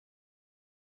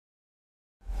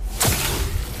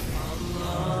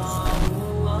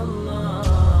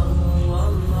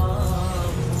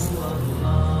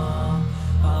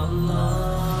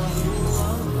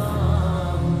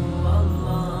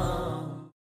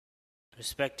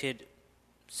Respected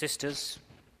sisters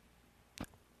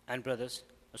and brothers,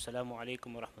 Assalamu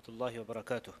alaikum wa rahmatullahi wa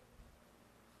barakatuh.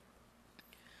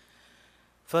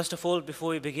 First of all, before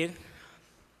we begin,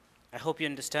 I hope you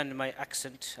understand my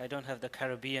accent. I don't have the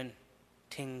Caribbean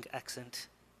ting accent.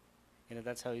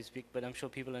 That's how you speak, but I'm sure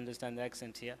people understand the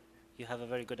accent here. You have a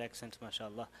very good accent,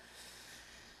 mashallah.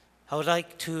 I would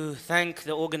like to thank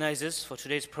the organizers for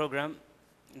today's program,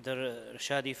 the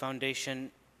Rashadi Foundation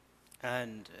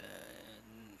and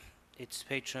its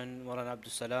patron, Maulana Abdul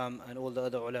Salam, and all the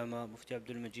other ulama, Mufti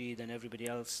Abdul Majid and everybody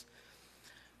else,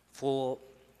 for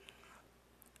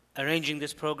arranging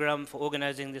this program, for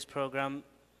organizing this program,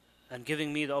 and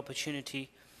giving me the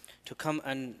opportunity to come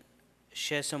and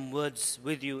share some words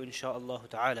with you, insha'Allah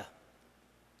ta'ala.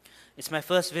 It's my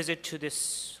first visit to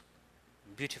this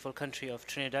beautiful country of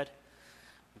Trinidad,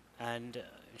 and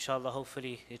inshallah,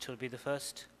 hopefully it will be the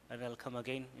first, and I'll come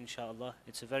again, inshallah.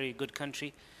 It's a very good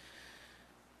country.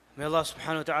 May Allah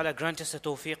subhanahu wa ta'ala grant us the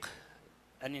tawfiq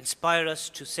and inspire us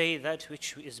to say that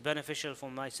which is beneficial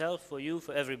for myself, for you,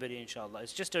 for everybody, inshallah.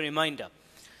 It's just a reminder.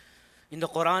 In the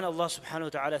Quran, Allah subhanahu wa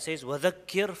ta'ala says,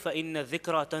 وَذَكِّرْ فَإِنَّ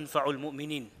الذِّكْرَى تَنْفَعُ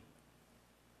الْمُؤْمِنِينَ.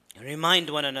 Remind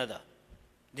one another.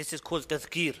 This is called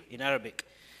tadhkir in Arabic,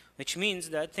 which means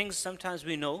that things sometimes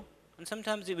we know, and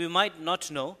sometimes we might not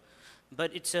know,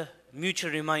 but it's a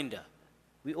mutual reminder.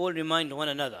 We all remind one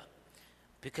another,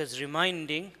 because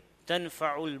reminding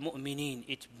تَنْفَعُ الْمُؤْمِنِينَ,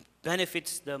 it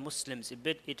benefits the Muslims,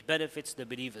 it benefits the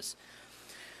believers.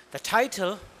 The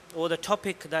title or the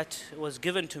topic that was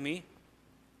given to me,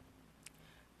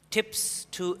 Tips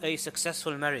to a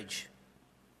Successful Marriage.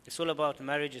 It's all about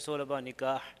marriage, it's all about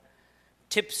nikah.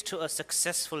 Tips to a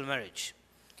successful marriage.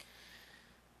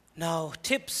 Now,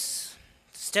 tips,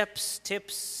 steps,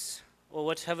 tips, or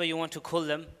whatever you want to call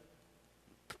them,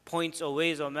 points or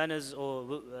ways or manners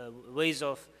or ways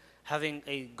of having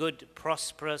a good,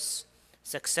 prosperous,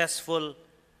 successful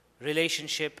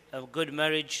relationship, a good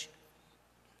marriage.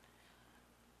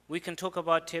 We can talk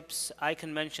about tips. I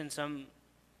can mention some,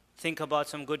 think about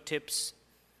some good tips.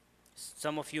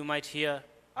 Some of you might hear,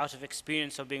 out of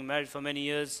experience of being married for many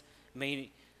years,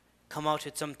 may come out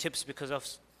with some tips because of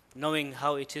knowing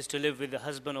how it is to live with a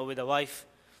husband or with a wife.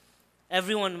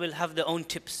 Everyone will have their own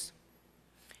tips.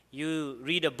 You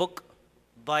read a book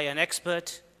by an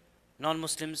expert.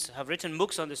 Non-Muslims have written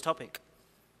books on this topic.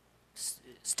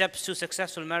 Steps to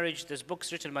Successful Marriage, there's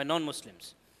books written by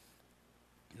non-Muslims.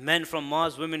 Men from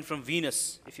Mars, Women from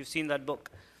Venus, if you've seen that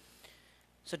book.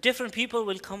 So different people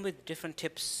will come with different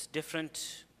tips,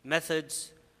 different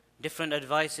methods, different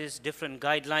advices, different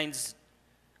guidelines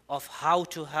of how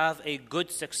to have a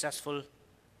good, successful,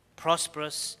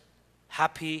 prosperous,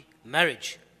 happy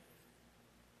marriage.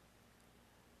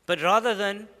 But rather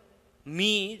than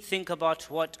me think about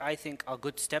what I think are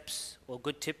good steps or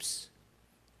good tips,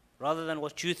 rather than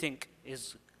what you think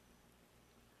is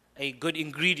a good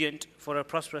ingredient for a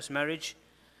prosperous marriage,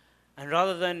 and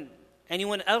rather than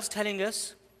anyone else telling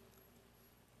us,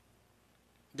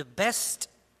 the best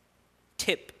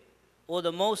tip or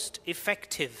the most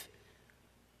effective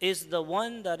is the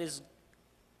one that is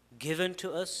given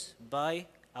to us by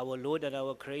our Lord and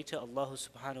our Creator, Allah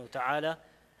subhanahu wa ta'ala.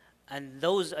 And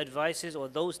those advices or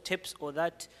those tips or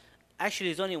that, actually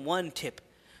is only one tip,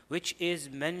 which is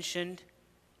mentioned,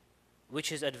 which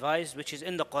is advised, which is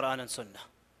in the Quran and Sunnah.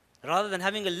 Rather than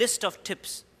having a list of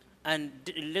tips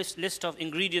and list of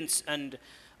ingredients and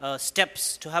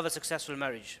steps to have a successful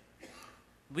marriage.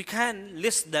 We can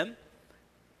list them,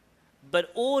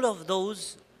 but all of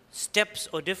those steps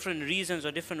or different reasons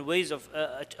or different ways of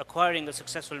acquiring a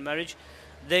successful marriage,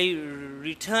 they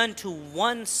return to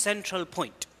one central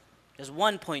point. There's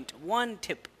one point, one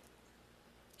tip.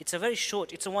 It's a very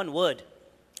short, it's a one word.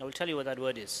 I will tell you what that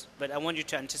word is, but I want you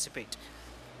to anticipate.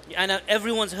 And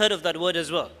everyone's heard of that word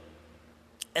as well.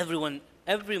 Everyone,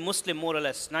 every Muslim more or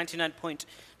less,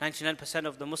 99.99%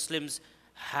 of the Muslims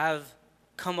have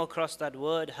come across that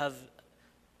word, have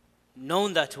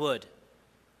known that word.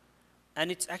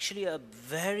 And it's actually a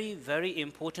very, very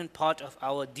important part of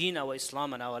our deen, our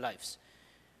Islam and our lives.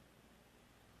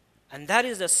 And that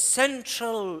is the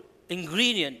central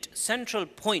ingredient, central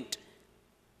point.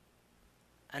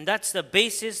 And that's the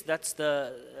basis, that's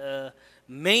the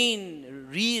main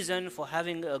reason for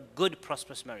having a good,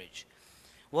 prosperous marriage.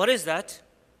 What is that?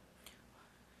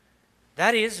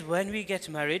 That is when we get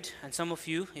married, and some of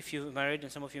you, if you're married,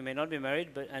 and some of you may not be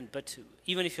married, but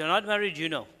even if you're not married, you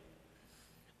know.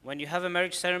 When you have a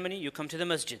marriage ceremony, you come to the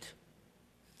Masjid.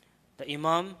 The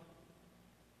Imams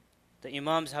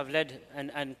have led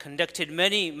and conducted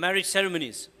many marriage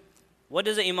ceremonies. What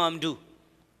does the Imam do?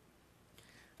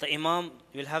 The Imam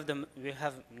will have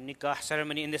Nikah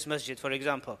ceremony in this masjid, for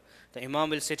example. The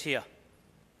Imam will sit here.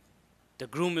 The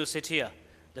groom will sit here.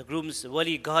 The groom's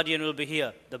wali guardian will be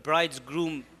here. The bride's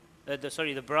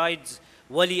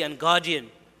wali and guardian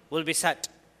will be sat.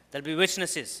 There'll be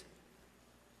witnesses.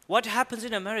 What happens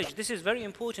in a marriage? This is very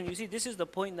important. You see, this is the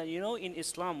point that, in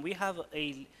Islam, we have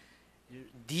a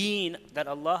deen that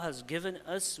Allah has given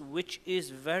us, which is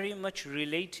very much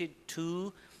related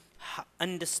to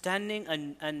understanding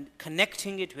and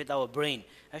connecting it with our brain.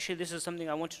 Actually, this is something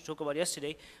I wanted to talk about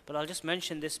yesterday, but I'll just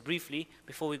mention this briefly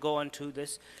before we go on to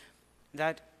this,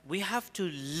 that we have to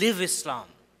live Islam.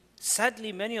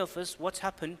 Sadly, many of us, what's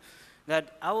happened,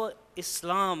 that our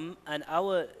Islam and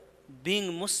our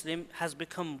being Muslim has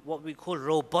become what we call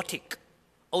robotic,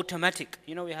 automatic.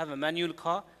 We have a manual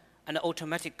car and an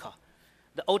automatic car.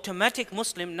 The automatic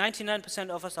Muslim, 99%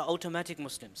 of us are automatic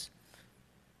Muslims.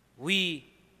 We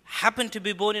happen to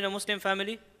be born in a Muslim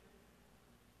family,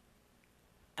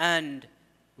 and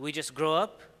we just grow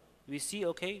up. We see,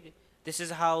 okay, this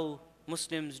is how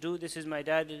Muslims do. This is my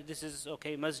dad. This is,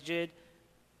 okay, Masjid.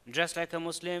 Dress like a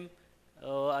Muslim.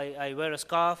 I wear a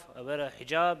scarf. I wear a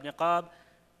hijab, niqab.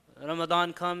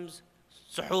 Ramadan comes.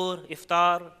 Suhoor,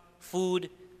 iftar, food.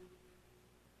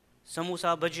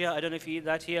 Samosa, bhajia. I don't know if you eat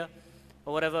that here.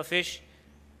 Or whatever, fish.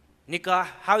 Nikah.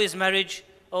 How is marriage?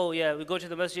 Oh yeah, we go to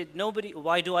the masjid.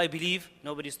 Why do I believe?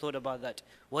 Nobody's thought about that.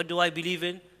 What do I believe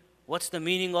in? What's the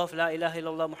meaning of La ilaha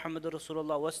illallah Muhammadur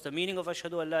Rasulullah? What's the meaning of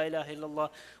Ashhadu an la ilaha illallah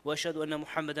wa ashhadu anna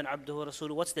Muhammadan abduhu wa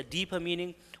rasuluhu? What's the deeper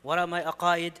meaning? What are my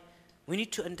aqaid? We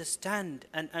need to understand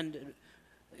and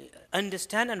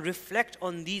reflect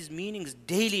on these meanings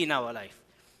daily in our life.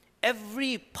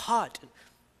 Every part,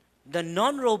 the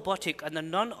non-robotic and the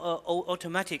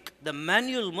non-automatic, the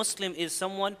manual Muslim is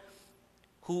someone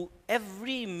who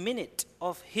every minute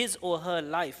of his or her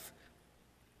life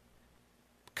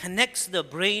connects the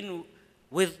brain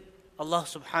with Allah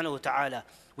subhanahu wa ta'ala.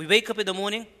 We wake up in the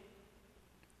morning,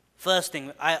 first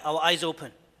thing, our eyes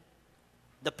open.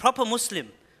 The proper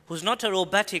Muslim, who's not a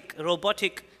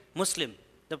robotic Muslim,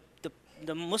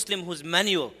 the Muslim who's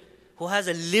manual, who has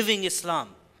a living Islam,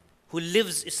 who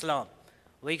lives Islam,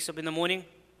 wakes up in the morning,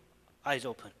 eyes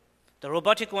open. The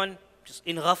robotic one, just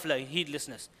in ghafla, in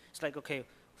heedlessness. It's like, okay,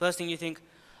 first thing you think,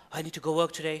 I need to go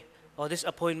work today, or this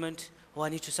appointment, or I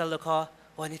need to sell the car,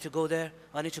 or I need to go there,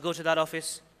 or I need to go to that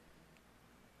office.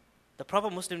 The proper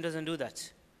Muslim doesn't do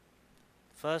that.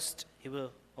 First, he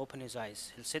will open his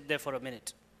eyes. He'll sit there for a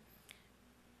minute.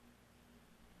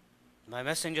 My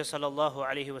Messenger sallallahu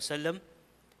alaihi wasallam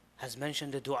has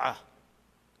mentioned the dua.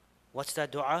 What's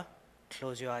that dua?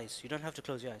 Close your eyes. You don't have to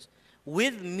close your eyes.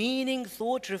 With meaning,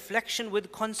 thought, reflection,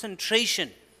 with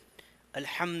concentration.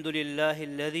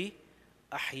 Alhamdulillahi alladhi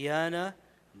ahyana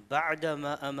ba'da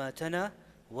ma amatana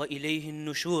wa ilayhi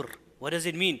nushur. What does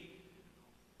it mean?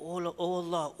 Oh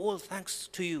Allah, all thanks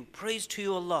to you. Praise to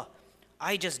you, Allah.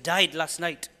 I just died last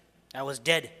night. I was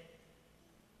dead.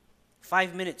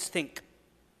 5 minutes, think.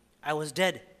 I was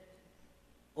dead.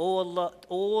 Oh Allah,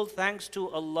 all thanks to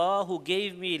Allah who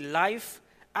gave me life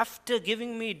after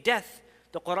giving me death.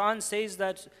 The Quran says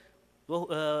that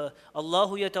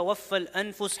Allahu yatawaffa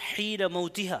al-anfus hina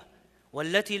mawtiha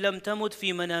wallati lam tamut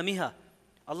fi manamiha.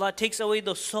 Allah takes away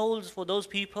the souls for those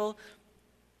people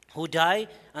who die,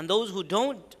 and those who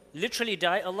don't literally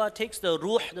die, Allah takes the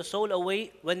ruh, the soul,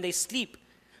 away when they sleep.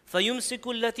 فَيُمْسِكُ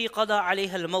الَّتِي قَضَى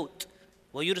عَلَيْهَا الْمَوْتِ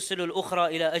وَيُرْسِلُ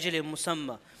الْأُخْرَى إِلَى أَجَلٍ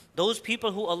مُسَمَّى. Those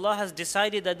people who Allah has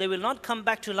decided that they will not come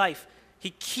back to life,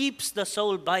 He keeps the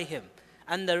soul by Him.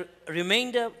 And the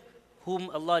remainder whom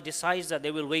Allah decides that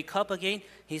they will wake up again,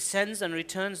 He sends and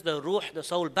returns the ruh, the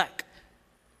soul, back.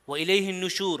 وَإِلَيْهِ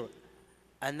النُّشُورُ.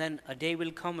 And then a day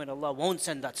will come when Allah won't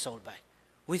send that soul back.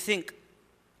 We think,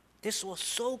 this was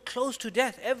so close to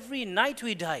death. Every night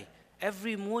we die.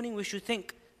 Every morning we should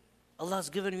think, Allah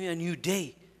has given me a new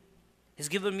day. He's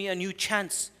given me a new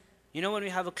chance. You know, when we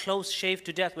have a close shave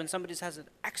to death, when somebody has an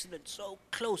accident so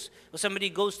close, or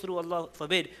somebody goes through, Allah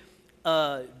forbid,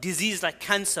 a disease like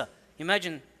cancer.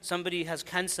 Imagine somebody has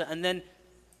cancer and then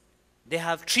they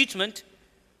have treatment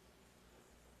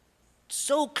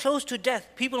so close to death.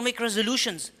 People make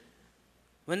resolutions.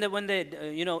 When they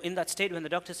in that state, when the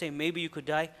doctors say, maybe you could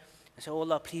die, I say, oh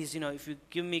Allah, please, if you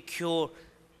give me cure,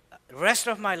 rest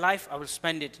of my life, I will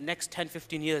spend it, next 10,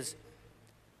 15 years.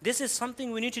 This is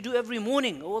something we need to do every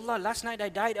morning. Oh Allah, last night I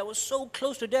died. I was so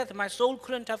close to death. My soul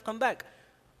couldn't have come back.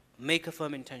 Make a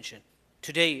firm intention.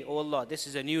 Today, oh Allah, this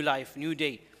is a new life, new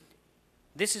day.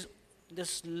 There's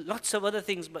lots of other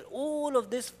things, but all of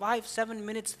this 5-7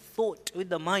 minutes thought with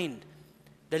the mind.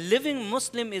 The living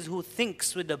Muslim is who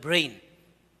thinks with the brain,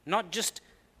 not just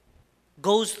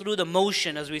goes through the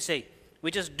motion, as we say.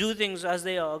 We just do things as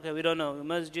they are. Okay, we don't know.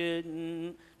 Masjid.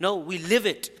 No, we live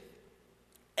it.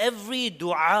 Every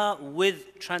dua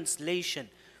with translation,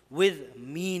 with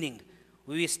meaning.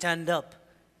 We stand up.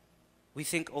 We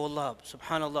think, oh Allah,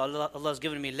 subhanAllah, Allah has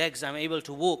given me legs. I'm able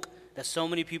to walk. There's so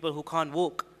many people who can't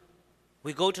walk.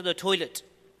 We go to the toilet.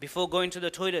 Before going to the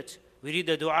toilet, we read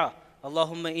the dua.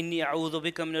 Allahumma inni a'udhu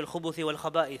bika min al-khubuthi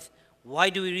wal-khaba'ith. Why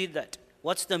do we read that?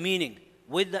 What's the meaning?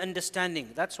 With the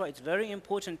understanding. That's why it's very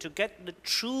important to get the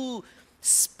true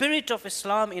spirit of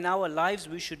Islam in our lives.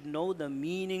 We should know the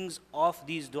meanings of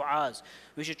these du'as.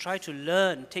 We should try to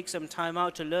learn, take some time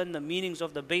out to learn the meanings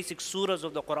of the basic surahs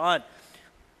of the Quran.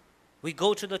 We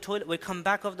go to the toilet, we come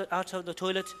back out of the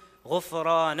toilet,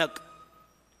 غُفْرَانَكَ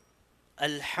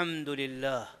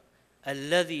Alhamdulillah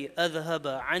الَّذِي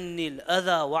أَذْهَبَ عَنِّي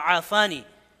الْأَذَى وَعَافَانِي.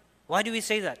 Why do we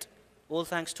say that? All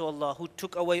thanks to Allah who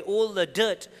took away all the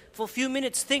dirt. For a few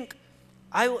minutes, think,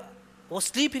 I was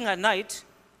sleeping at night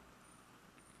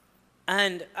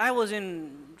and I was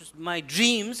in my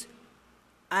dreams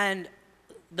and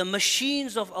the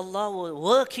machines of Allah were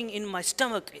working in my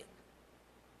stomach.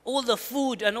 All the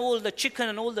food and all the chicken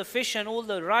and all the fish and all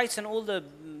the rice and all the,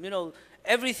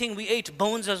 everything we ate,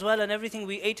 bones as well, and everything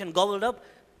we ate and gobbled up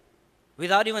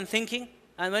without even thinking,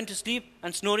 and went to sleep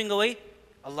and snoring away.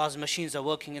 Allah's machines are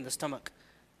working in the stomach.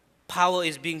 Power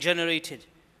is being generated.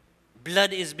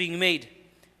 Blood is being made.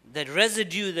 The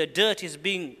residue, the dirt is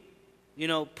being,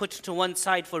 put to one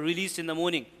side for release in the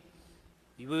morning.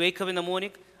 You wake up in the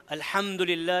morning,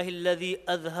 Alhamdulillahi alladhi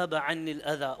adhhaba anni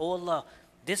al-adha. Oh Allah,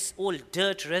 this all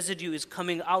dirt residue is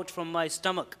coming out from my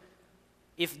stomach.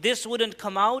 If this wouldn't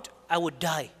come out, I would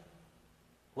die.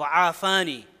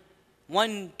 Wa'afani.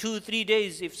 1, 2, 3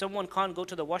 days, if someone can't go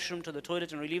to the washroom, to the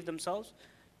toilet and relieve themselves,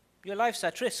 your life's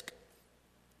at risk.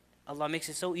 Allah makes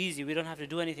it so easy. We don't have to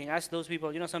do anything. Ask those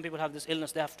people, some people have this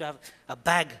illness, they have to have a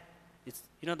bag. It's,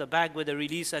 the bag where they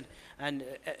release and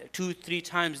 2, 3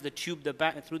 times the tube,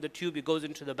 through the tube it goes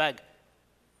into the bag.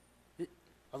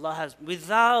 Allah has,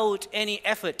 without any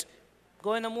effort,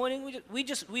 go in the morning,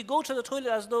 we go to the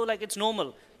toilet as though like it's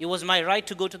normal. It was my right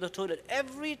to go to the toilet.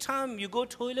 Every time you go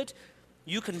to the toilet,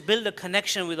 you can build a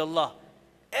connection with Allah.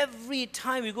 Every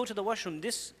time you go to the washroom,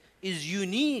 this is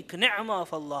unique ni'mah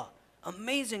of Allah.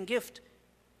 Amazing gift.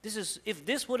 If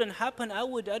this wouldn't happen, I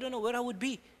don't know where I would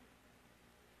be.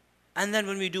 And then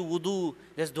when we do wudu,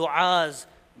 there's du'as,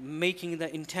 making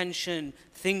the intention,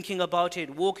 thinking about it,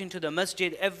 walking to the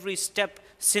masjid, every step,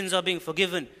 sins are being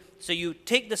forgiven. So you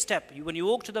take the step, when you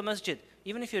walk to the masjid,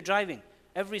 even if you're driving,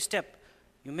 every step,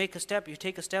 you make a step, you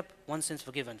take a step, one sin's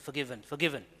forgiven, forgiven,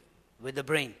 forgiven, with the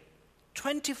brain.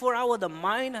 24 hours, the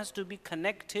mind has to be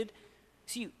connected.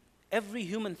 See, every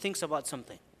human thinks about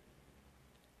something.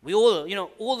 We all,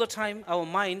 all the time, our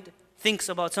mind thinks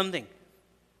about something.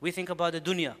 We think about the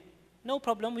dunya. No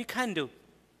problem, we can do.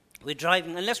 We're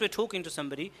driving, unless we're talking to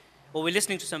somebody, or we're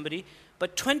listening to somebody,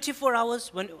 but 24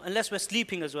 hours, unless we're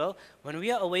sleeping as well, when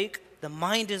we are awake, the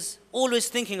mind is always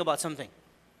thinking about something.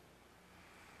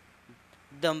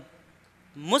 The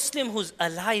Muslim who's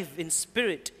alive in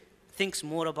spirit thinks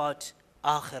more about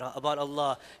akhirah, about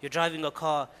Allah. You're driving a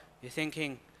car, you're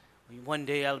thinking, one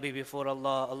day I'll be before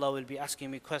Allah, Allah will be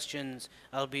asking me questions,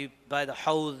 I'll be by the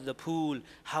hawd, the pool,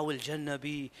 how will Jannah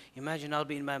be? Imagine I'll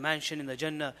be in my mansion in the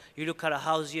Jannah. You look at a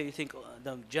house here, you think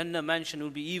the Jannah mansion will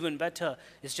be even better.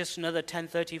 It's just another 10,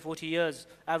 30, 40 years.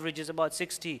 Average is about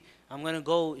 60. I'm going to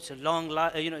go, it's a long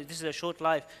life, this is a short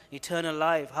life, eternal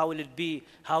life. How will it be?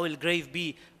 How will grave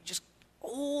be? Just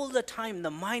all the time,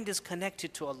 the mind is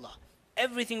connected to Allah.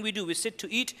 Everything we do, we sit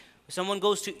to eat, someone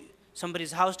goes to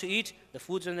somebody's house to eat, the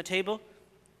food's on the table.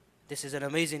 This is an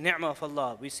amazing ni'mah of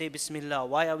Allah. We say Bismillah.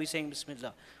 Why are we saying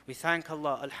Bismillah? We thank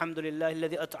Allah. Alhamdulillah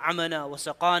alladhi at'amana wa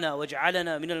saqana wa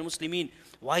ja'alana min al-muslimin.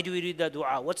 Why do we read that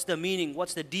dua? What's the meaning?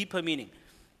 What's the deeper meaning?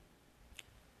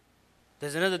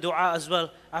 There's another dua as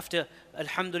well after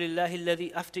Alhamdulillah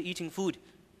alladhi, after eating food.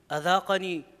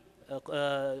 Adhaqani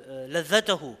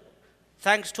ladhatahu.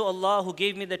 Thanks to Allah who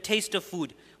gave me the taste of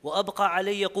food. وَأَبْقَى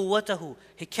عَلَيَّ قُوَّتَهُ.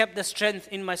 He kept the strength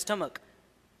in my stomach.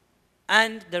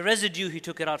 And the residue, He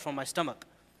took it out from my stomach.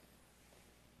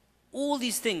 All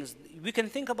these things, we can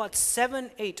think about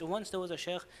 7, 8. Once there was a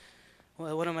sheikh,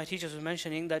 one of my teachers was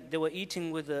mentioning that they were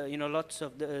eating with lots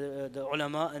of the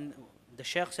ulama, and the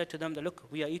sheikh said to them that, look,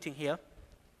 we are eating here.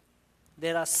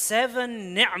 There are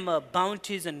 7 ni'mah,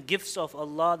 bounties and gifts of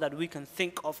Allah that we can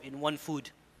think of in one food.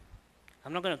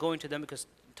 I'm not going to go into them because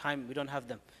time, we don't have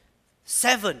them.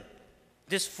 7.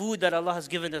 This food that Allah has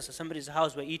given us at somebody's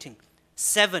house we're eating.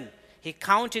 7. He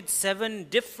counted 7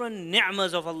 different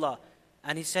ni'mas of Allah.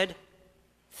 And He said,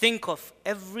 think of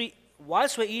every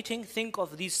whilst we're eating, think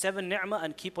of these 7 ni'mah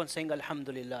and keep on saying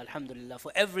Alhamdulillah, Alhamdulillah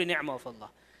for every ni'mah of Allah.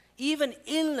 Even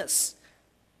illness.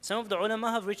 Some of the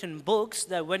ulama have written books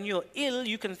that when you're ill,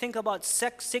 you can think about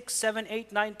 6, 7,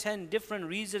 8, 9, 10 different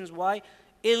reasons why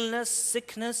illness,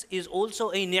 sickness is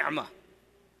also a ni'mah.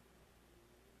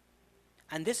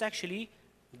 And this actually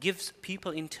gives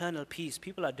people internal peace.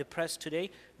 People are depressed today.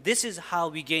 This is how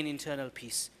we gain internal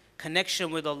peace.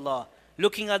 Connection with Allah.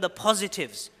 Looking at the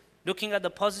positives. Looking at the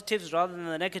positives rather than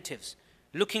the negatives.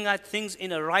 Looking at things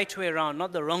in a right way around,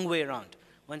 not the wrong way around.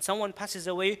 When someone passes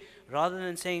away, rather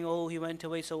than saying, oh, he went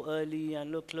away so early,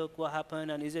 and look what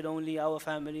happened, and is it only our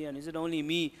family, and is it only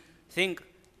me? Think,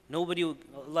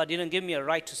 Allah didn't give me a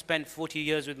right to spend 40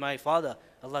 years with my father.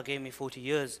 Allah gave me 40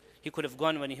 years. He could have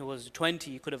gone when he was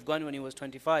 20, he could have gone when he was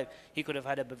 25, he could have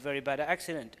had a very bad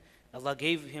accident. Allah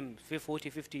gave him 40,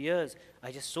 50 years.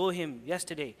 I just saw him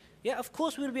yesterday. Yeah, of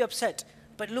course we'll be upset,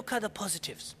 but look at the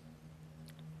positives.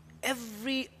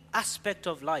 Every aspect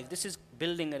of life, this is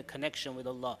building a connection with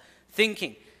Allah.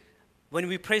 Thinking, when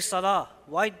we pray salah,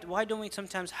 why don't we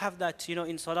sometimes have that,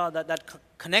 in salah, that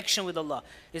connection with Allah?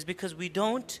 Is because we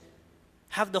don't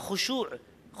have the khushu'.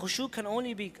 Khushu' can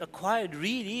only be acquired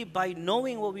really by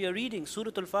knowing what we are reading.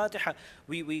 Surah Al-Fatiha,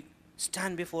 we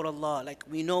stand before Allah, like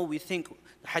we know, we think.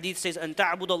 The hadith says, أَن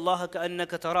تَعْبُدَ اللَّهَ كَأَنَّكَ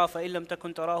تَرَاهُ فَإِن لَمْ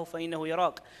تَكُنْ تَرَاهُ فَإِنَّهُ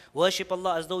يَرَاكَ. Worship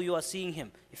Allah as though you are seeing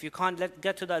Him. If you can't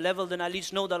get to that level, then at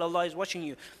least know that Allah is watching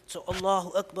you. So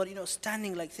Allahu Akbar,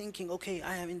 standing like thinking, okay,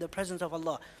 I am in the presence of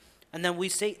Allah. And then we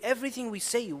say everything we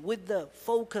say with the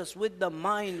focus, with the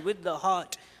mind, with the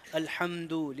heart.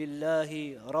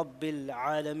 Alhamdulillahi Rabbil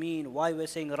Alameen. Why we're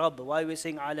saying Rabb? Why we're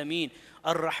saying Alameen?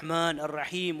 Ar-Rahman,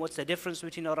 Ar-Rahim. What's the difference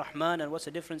between Ar-Rahman and what's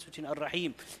the difference between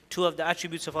Ar-Rahim? 2 of the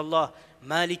attributes of Allah.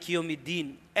 Maliki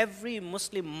Yawmiddin. Every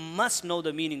Muslim must know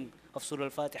the meaning of Surah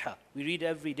Al-Fatiha. We read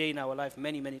every day in our life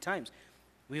many, many times.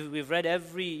 We've read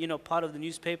every part of the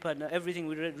newspaper and everything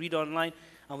we read online,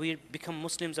 and we become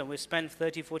Muslims and we spend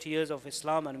 30, 40 years of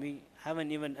Islam and we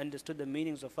haven't even understood the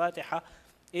meanings of Fatiha.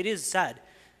 It is sad.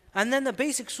 And then the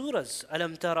basic surahs,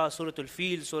 Alam Tara, Surah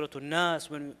Al-Fil, Surah Al-Nas,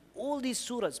 all these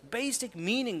surahs, basic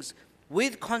meanings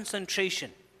with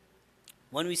concentration.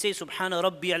 When we say Subhana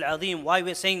Rabbi al-Azim, why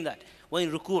we're saying that? When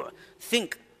in ruku',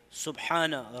 think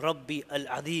Subhana Rabbi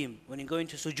al-Azim. When you go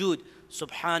into sujood,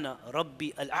 Subhana Rabbi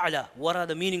al-A'la. What are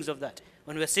the meanings of that?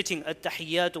 When we're sitting,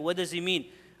 At-Tahiyyatu, what does it mean?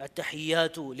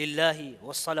 At-Tahiyyatu lillahi,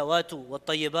 was-salawatu,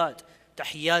 wat-tayyibat.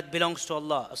 Tahiyyat belongs to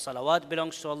Allah, as-salawat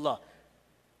belongs to Allah.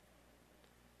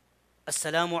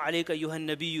 Assalamu alayka ayyuhan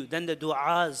nabiyyu. Then the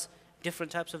du'as,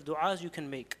 different types of du'as you can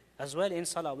make as well in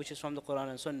salah, which is from the Quran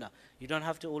and Sunnah. You don't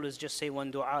have to always just say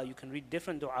one du'a, you can read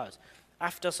different du'as.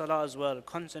 After salah as well,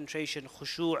 concentration,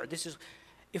 khushu'. This is,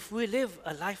 if we live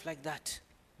a life like that,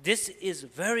 this is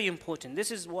very important. This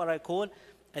is what I call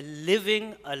a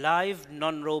living, alive,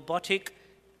 non-robotic,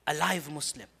 alive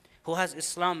Muslim who has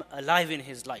Islam alive in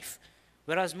his life.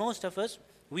 Whereas most of us,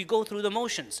 we go through the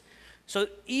motions. So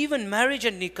even marriage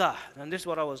and nikah, and this is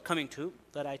what I was coming to,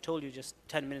 that I told you just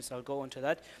 10 minutes, I'll go on to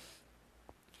that.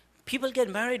 People get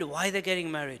married, why they're getting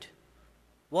married?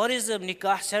 What is the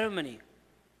nikah ceremony?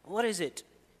 What is it?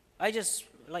 I just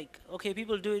okay,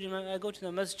 people do it, I go to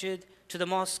the masjid, to the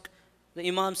mosque, the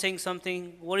imam saying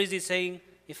something, what is he saying?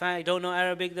 If I don't know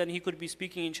Arabic, then he could be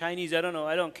speaking in Chinese, I don't know,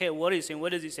 I don't care what he's saying,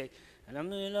 what does he say?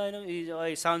 Alhamdulillah,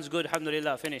 it sounds good,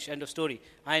 alhamdulillah, finish, end of story.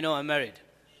 I know I'm married.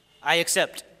 I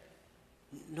accept.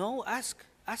 No, ask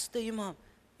the imam.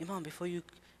 Imam,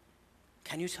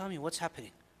 can you tell me what's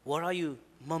happening? What are you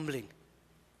mumbling?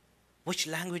 Which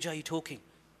language are you talking?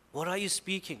 What are you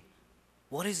speaking?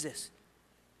 What is this?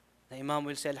 The imam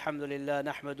will say, Alhamdulillah,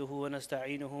 nahmaduhu wa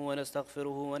nasta'inuhu wa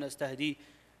nastaghfiruhu wa nastahdi.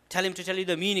 Tell him to tell you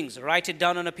the meanings. Write it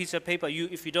down on a piece of paper.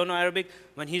 If you don't know Arabic,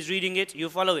 when he's reading it, you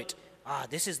follow it.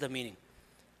 This is the meaning.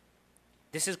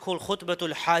 This is called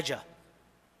khutbatul haja.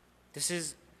 This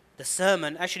is the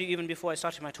sermon. Actually, even before I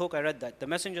started my talk, I read that. The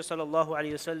Messenger sallallahu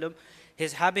alaihi wasallam,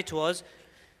 his habit was,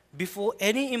 before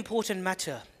any important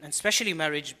matter, and especially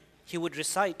marriage, he would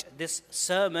recite this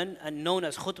sermon and known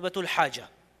as khutbatul haja.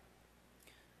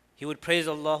 He would praise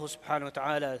Allah subhanahu wa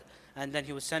ta'ala, and then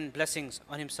he would send blessings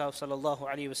on himself sallallahu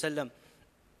alaihi wasallam.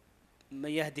 مَن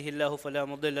يَهْدِهِ اللَّهُ فَلَا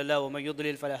مُضِلَّ لَهُ وَمَن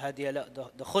يُضْلِلْ فَلَا هَادِيَ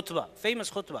لَهُ. The khutbah, famous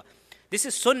khutbah. This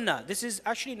is sunnah. This is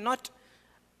actually not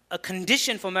a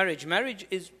condition for marriage. Marriage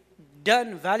is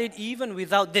done valid even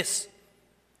without this.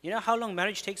 You know how long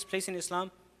marriage takes place in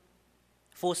Islam?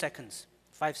 4 seconds,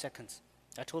 5 seconds.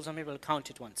 I told some people to count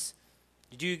it once.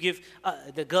 Did you give,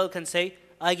 the girl can say,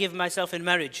 I give myself in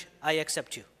marriage, I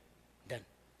accept you. Done.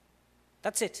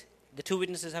 That's it. The 2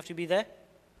 witnesses have to be there.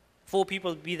 4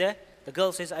 people be there. The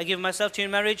girl says, I give myself to you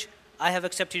in marriage, I have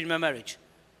accepted you in my marriage.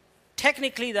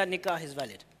 Technically, that nikah is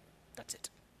valid. That's it.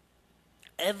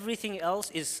 Everything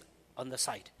else is on the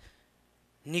side.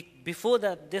 Before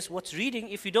that, this what's reading,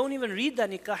 if you don't even read that,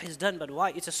 nikah is done. But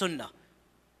why? It's a sunnah.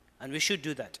 And we should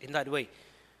do that in that way.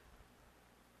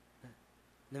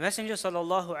 The Messenger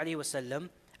sallallahu alaihi wasallam,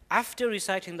 after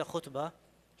reciting the khutbah,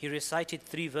 he recited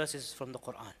 3 verses from the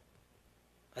Quran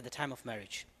at the time of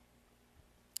marriage.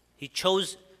 He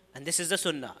chose, and this is the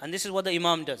sunnah, and this is what the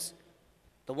imam does,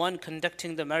 the one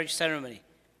conducting the marriage ceremony.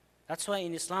 That's why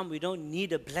in Islam we don't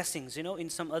need a blessings. You know, in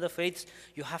some other faiths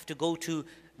you have to go to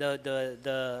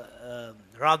the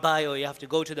rabbi, or you have to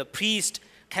go to the priest.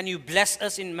 Can you bless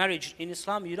us in marriage? In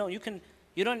Islam you don't.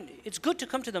 You don't. It's good to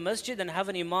come to the masjid and have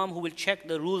an imam who will check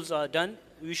the rules are done.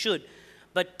 We should.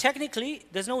 But technically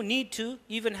there's no need to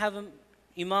even have an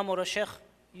imam or a sheikh.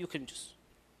 You can just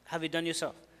have it done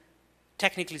yourself,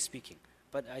 technically speaking.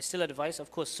 But I still advise,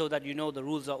 of course, so that you know the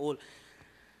rules are all.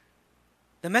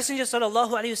 The Messenger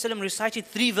sallallahu alaihi wasallam recited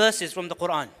 3 verses from the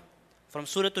Quran, from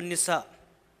Surah An-Nisa,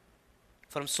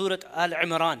 from Surah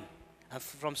Al-Imran, and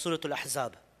from Surah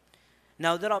Al-Ahzab.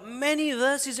 Now there are many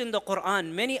verses in the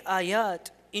Quran, many ayat,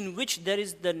 in which there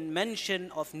is the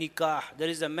mention of nikah, there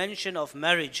is a mention of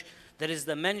marriage, there is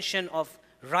the mention of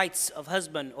rights of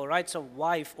husband, or rights of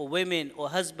wife, or women, or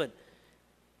husband.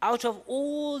 Out of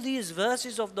all these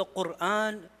verses of the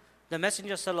Quran, the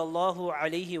Messenger sallallahu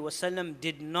alaihi wasallam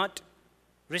did not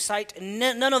recite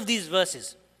none of these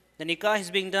verses. The nikah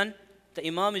is being done, the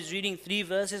imam is reading 3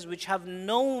 verses which have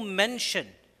no mention,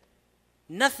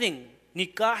 nothing.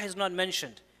 Nikah is not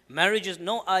mentioned, marriage is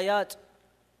no ayat,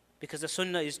 because the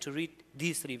sunnah is to read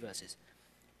these 3 verses.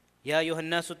 يا أيها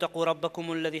الناس اتقوا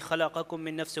ربكم الذي خلقكم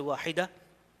من نفس واحدة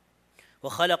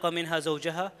وخلق منها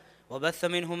زوجها وبث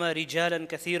منهما رجالا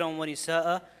كثيرا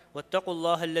ونساء واتقوا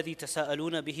الله الذي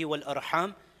تساءلون به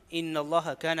والأرحام إن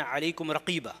الله كان عليكم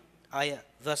رقيبا. Ayah,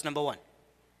 verse number 1.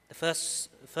 The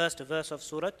first verse of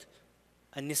Surah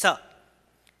An-Nisa.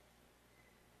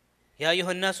 يا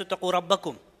أيها الناس اتقوا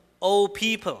ربكم. O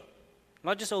people,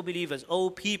 not just O believers, O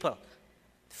people,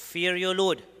 fear your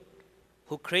Lord,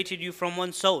 who created you from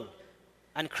one soul,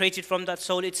 and created from that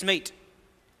soul its mate,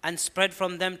 and spread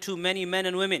from them too many men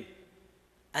and women.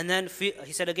 And then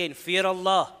he said again, fear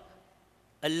Allah,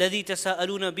 الذي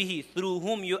تساءلون به, through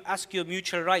whom you ask your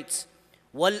mutual rights.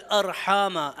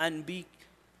 وَالْأَرْحَامَ, and be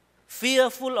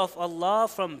fearful of Allah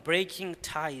from breaking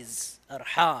ties.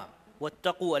 Arham.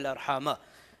 وَاتَّقُوا الْأَرْحَامَ.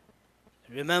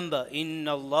 Remember, إِنَّ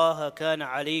اللَّهَ كَانَ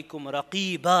عَلَيْكُمْ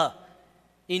رَقِيبًا.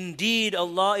 Indeed,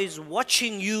 Allah is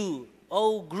watching you.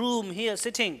 Oh groom here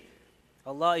sitting,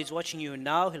 Allah is watching you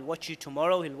now, He'll watch you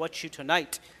tomorrow, He'll watch you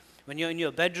tonight. When you're in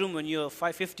your bedroom, when you're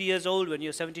 50 years old, when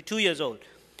you're 72 years old,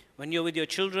 when you're with your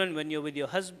children, when you're with your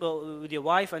husband, with your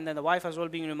wife, and then the wife as well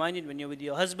being reminded, when you're with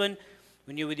your husband,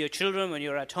 when you're with your children, when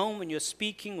you're at home, when you're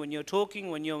speaking, when you're talking,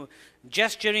 when you're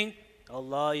gesturing,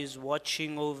 Allah is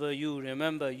watching over you.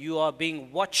 Remember, you are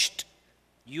being watched.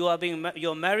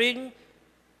 You're marrying.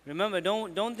 Remember,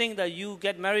 don't think that you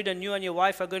get married and you and your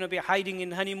wife are going to be hiding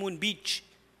in honeymoon beach.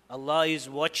 Allah is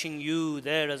watching you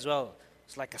there as well.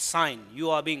 It's like a sign. You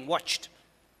are being watched.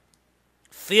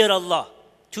 Fear Allah.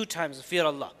 2 times fear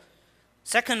Allah.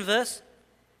 Second verse.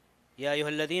 يا أيها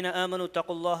الذين آمنوا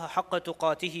اتقوا الله حق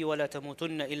تقاته ولا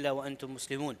تموتن إلا وأنتم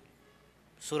مسلمون.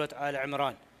 Surah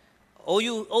Al-Imran.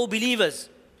 O believers,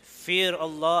 fear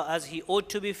Allah as He ought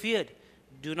to be feared.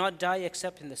 Do not die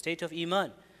except in the state of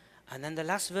Iman. And then the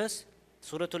last verse,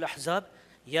 Surah Al-Ahzab,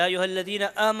 يا أيها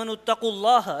الذين آمنوا اتقوا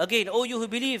الله. Again, O you who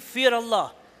believe, fear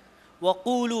Allah.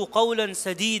 وقولوا قولا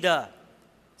سديدا.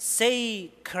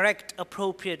 Say correct,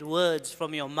 appropriate words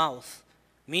from your mouth.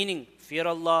 Meaning, fear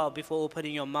Allah before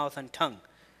opening your mouth and tongue.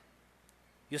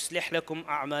 يصلح لكم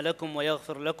أعمالكم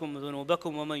ويغفر لكم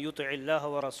ذنوبكم ومن يطع الله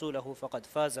ورسوله فقد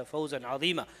فاز فوزا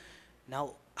عظيما.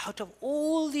 Now, out of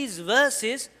all these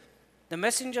verses, the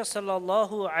Messenger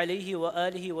sallallahu alaihi wa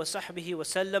alihi wa sahbihi wa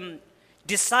sallam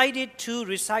decided to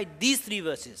recite these 3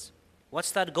 verses.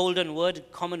 What's that golden word,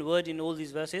 common word in all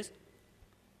these verses?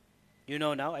 You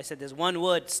know now, I said there's one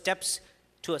word, steps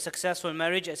to a successful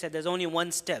marriage. I said there's only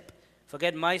one step.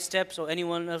 Forget my steps or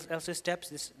anyone else's steps.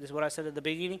 This is what I said at the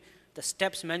beginning. The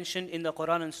steps mentioned in the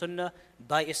Quran and Sunnah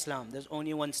by Islam. There's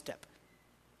only one step.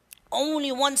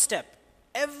 Only one step.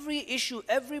 Every issue,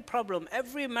 every problem,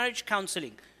 every marriage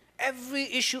counseling, every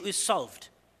issue is solved.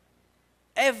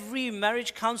 Every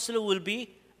marriage counselor will be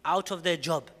out of their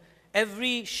job.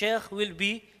 Every sheikh will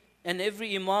be, and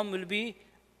every imam will be,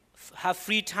 have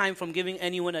free time from giving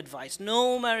anyone advice.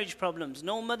 No marriage problems,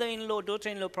 no mother-in-law,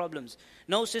 daughter-in-law problems,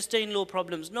 no sister-in-law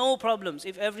problems, no problems.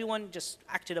 If everyone just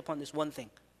acted upon this one thing,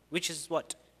 which is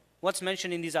what? What's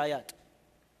mentioned in these ayat?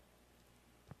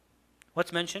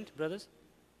 What's mentioned, brothers?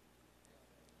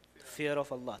 Fear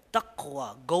of Allah.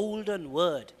 Taqwa, golden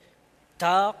word.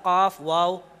 Ta, qaf,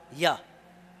 waw, ya.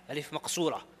 Alif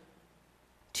maqsura.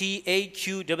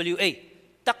 T-A-Q-W-A.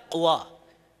 Taqwa.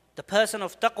 The person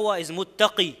of taqwa is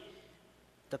muttaqi.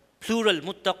 The plural,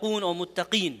 muttaqoon or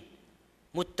muttaqeen.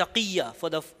 Muttaqiyya for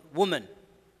the woman.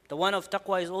 The one of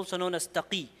taqwa is also known as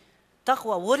taqi.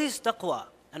 Taqwa, what is taqwa?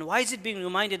 And why is it being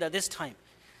reminded at this time?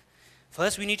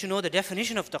 First, we need to know the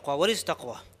definition of taqwa. What is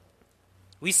taqwa?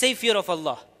 We say fear of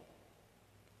Allah.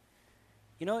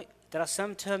 You know, there are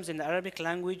some terms in the Arabic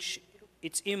language,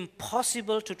 it's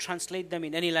impossible to translate them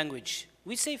in any language.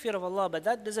 We say fear of Allah, but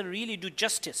that doesn't really do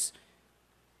justice.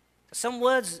 Some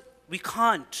words we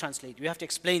can't translate. We have to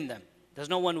explain them. There's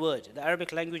no one word. The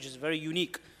Arabic language is very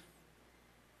unique.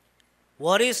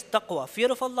 What is taqwa?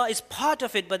 Fear of Allah is part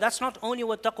of it, but that's not only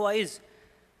what taqwa is.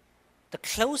 The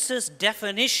closest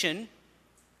definition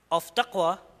of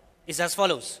taqwa is as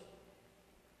follows.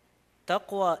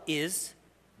 Taqwa is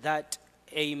that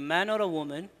a man or a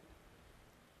woman,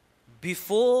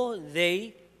 before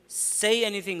they say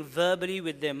anything verbally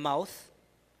with their mouth,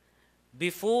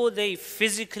 before they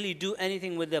physically do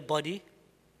anything with their body,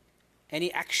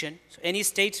 any action, so any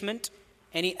statement,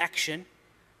 any action,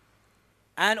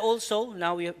 and also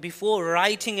now before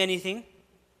writing anything,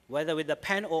 whether with a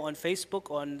pen or on Facebook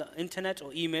or on the internet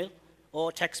or email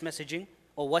or text messaging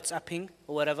or WhatsApping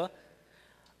or whatever,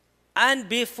 and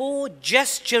before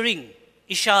gesturing,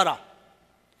 ishara,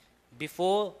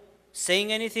 before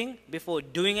saying anything, before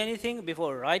doing anything,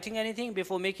 before writing anything,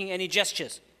 before making any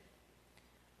gestures,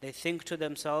 they think to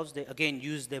themselves, they again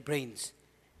use their brains.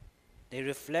 They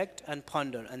reflect and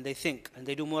ponder and they think and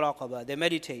they do muraqabah, they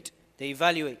meditate, they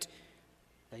evaluate.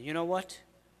 And you know what?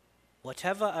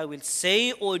 Whatever I will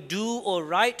say or do or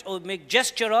write or make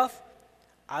gesture of,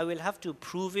 I will have to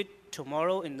prove it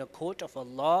tomorrow in the court of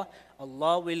Allah.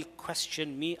 Allah will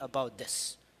question me about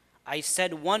this. I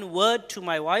said one word to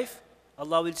my wife,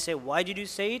 Allah will say, why did you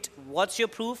say it? What's your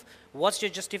proof? What's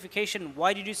your justification?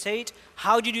 Why did you say it?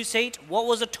 How did you say it? What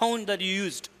was the tone that you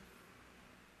used?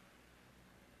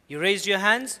 You raised your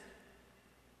hands?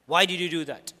 Why did you do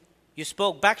that? You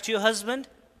spoke back to your husband?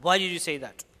 Why did you say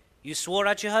that? You swore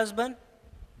at your husband?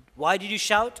 Why did you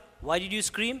shout? Why did you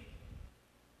scream?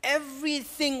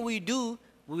 Everything we do,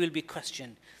 we will be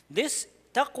questioned. This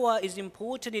taqwa is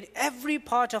important in every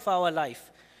part of our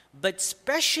life. But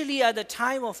especially at the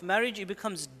time of marriage, it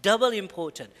becomes double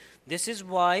important. This is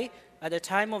why at the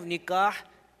time of nikah,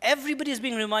 everybody is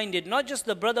being reminded, not just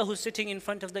the brother who's sitting in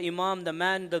front of the imam, the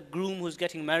man, the groom who's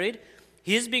getting married.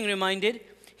 He is being reminded,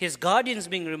 his guardian's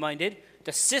being reminded,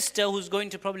 the sister who's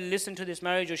going to probably listen to this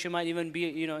marriage, or she might even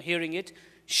be, hearing it,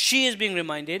 she is being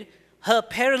reminded, her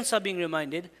parents are being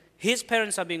reminded, his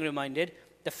parents are being reminded,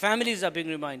 the families are being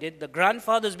reminded, the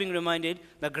grandfather's being reminded,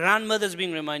 the grandmother's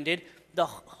being reminded, the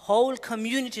whole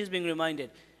community is being reminded.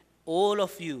 All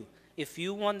of you, if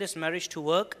you want this marriage to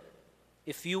work,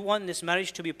 if you want this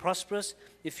marriage to be prosperous,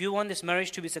 if you want this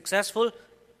marriage to be successful,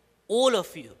 all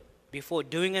of you, before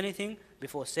doing anything,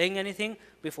 before saying anything,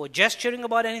 before gesturing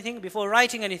about anything, before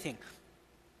writing anything,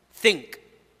 think,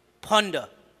 ponder,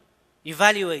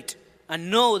 evaluate,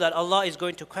 and know that Allah is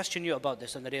going to question you about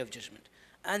this on the Day of Judgment.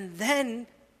 And then,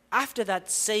 after that,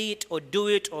 say it or do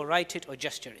it or write it or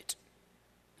gesture it.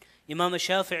 Imam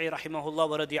al-Shafi'i rahimahullah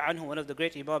wa radi anhu, one of the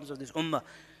great imams of this ummah,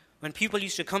 when people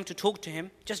used to come to talk to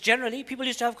him, just generally, people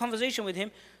used to have conversation with him.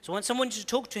 So when someone used to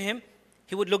talk to him,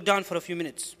 he would look down for a few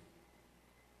minutes,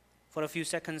 for a few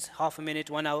seconds, half a minute,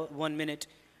 1 hour, 1 minute,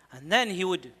 and then he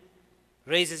would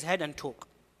raise his head and talk.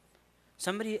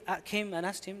 Somebody came and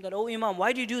asked him that, oh Imam,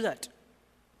 why do you do that?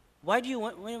 Why do you,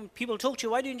 when people talk to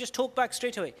you, why do you just talk back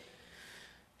straight away?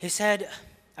 He said,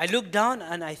 I look down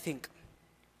and I think,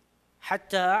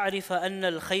 حتى أعرف أن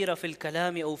الخير في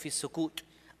الكلام أو في السكوت.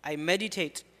 I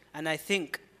meditate and I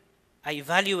think, I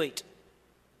evaluate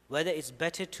whether it's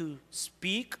better to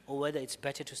speak or whether it's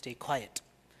better to stay quiet.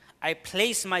 I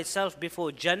place myself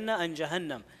before Jannah and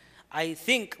Jahannam. I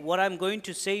think what I'm going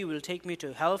to say will take me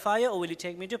to hellfire or will it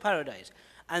take me to paradise.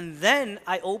 And then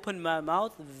I open my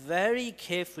mouth very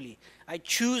carefully. I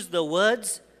choose the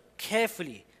words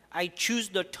carefully. I choose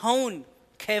the tone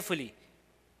carefully.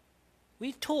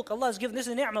 We talk. Allah has given this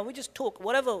a ni'mah. We just talk.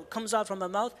 Whatever comes out from our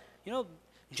mouth,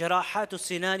 جراحات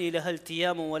السنان لها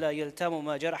التيام ولا يلتام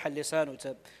ما جرح اللسان. It's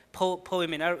a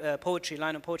poem in poetry,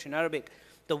 line of poetry in Arabic.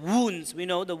 The wounds, we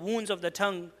know, the wounds of the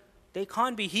tongue, they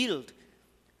can't be healed.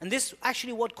 And this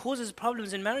actually what causes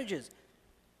problems in marriages.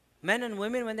 Men and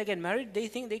women, when they get married, they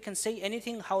think they can say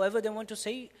anything however they want to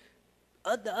say.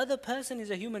 The other person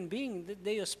is a human being.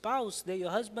 They're your spouse, they're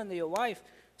your husband, they're your wife.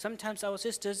 Sometimes our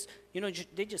sisters,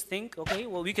 they just think, okay,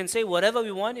 well, we can say whatever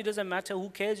we want, it doesn't matter, who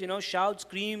cares, shout,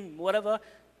 scream, whatever.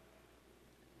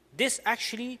 This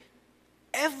actually,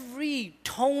 every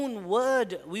tone,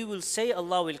 word we will say,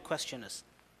 Allah will question us.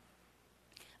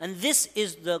 And this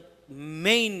is the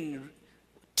main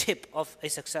tip of a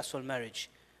successful marriage.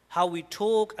 How we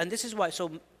talk, and this is why,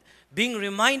 so being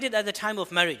reminded at the time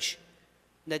of marriage,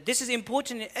 that this is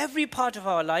important in every part of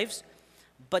our lives,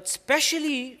 but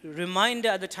especially reminder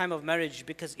at the time of marriage,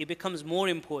 because it becomes more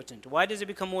important. Why does it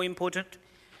become more important?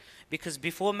 Because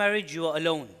before marriage, you are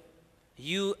alone.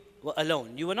 You were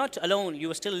alone. You were not alone. You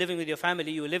were still living with your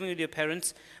family. You were living with your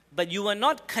parents. But you were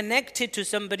not connected to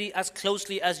somebody as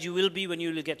closely as you will be when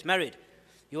you will get married.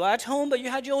 You are at home, but you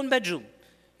had your own bedroom.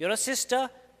 You're a sister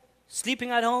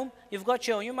sleeping at home. You've got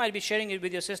your own. You might be sharing it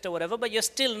with your sister, whatever, but you're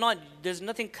still not. There's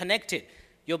nothing connected.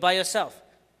 You're by yourself.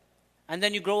 And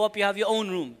then you grow up, you have your own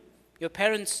room. Your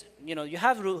parents, you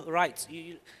have rights.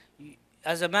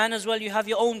 As a man as well, you have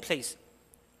your own place.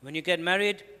 When you get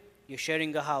married, you're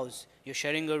sharing a house, you're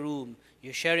sharing a room,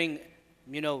 you're sharing,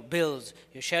 bills,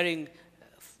 you're sharing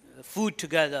food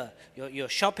together, you're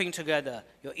shopping together,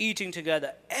 you're eating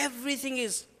together. Everything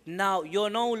is now,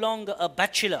 you're no longer a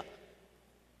bachelor.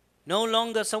 No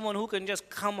longer someone who can just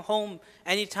come home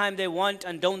anytime they want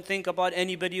and don't think about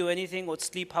anybody or anything, or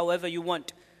sleep however you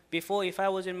want. Before, if I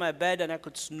was in my bed and I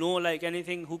could snore like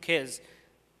anything, who cares?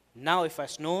 Now, if I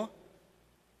snore,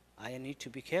 I need to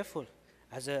be careful.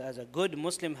 As a good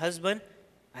Muslim husband,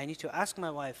 I need to ask my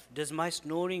wife, does my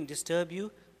snoring disturb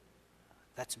you?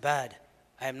 That's bad.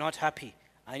 I am not happy.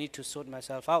 I need to sort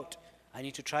myself out. I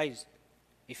need to try.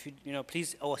 If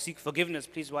please, or seek forgiveness.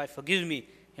 Please, wife, forgive me.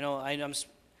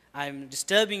 I'm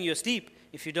disturbing your sleep.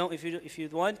 If you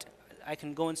want, I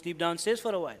can go and sleep downstairs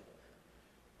for a while.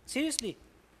 Seriously.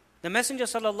 The Messenger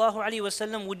sallallahu alaihi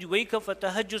wasallam would wake up for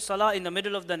tahajjud salah in the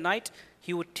middle of the night.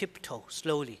 He would tiptoe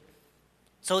slowly,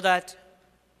 so that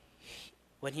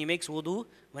when he makes wudu,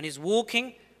 when he's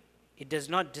walking, it does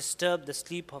not disturb the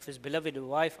sleep of his beloved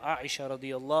wife Aisha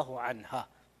radiyallahu anha.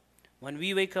 When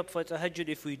we wake up for tahajjud,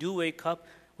 if we do wake up,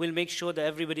 we'll make sure that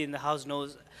everybody in the house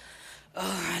knows,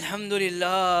 oh,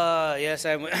 alhamdulillah, yes,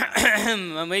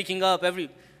 I'm waking up.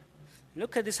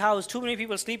 Look at this house, too many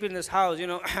people sleep in this house,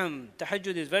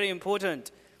 tahajjud is very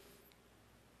important.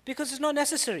 Because it's not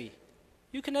necessary.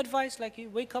 You can advise, like you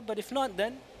wake up, but if not,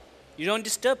 then you don't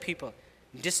disturb people.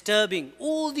 Disturbing,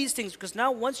 all these things, because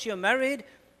now once you're married,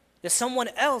 there's someone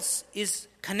else is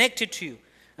connected to you.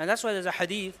 And that's why there's a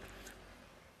hadith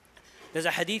in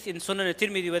Sunan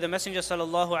al-Tirmidhi where the Messenger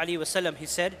sallallahu alaihi wasallam, he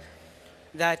said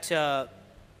that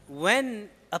when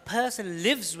a person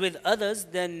lives with others,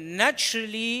 then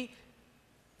naturally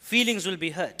feelings will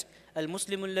be hurt.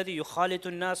 المسلم الذي يخالط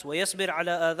الناس ويصبر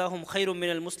على آذاهم خير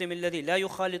من المسلم الذي لا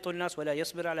يخالط الناس ولا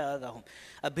يصبر على آذاهم.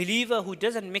 A believer who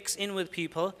doesn't mix in with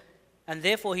people, and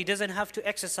therefore he doesn't have to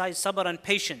exercise sabr and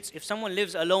patience. If someone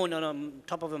lives alone on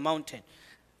top of a mountain,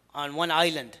 on one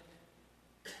island,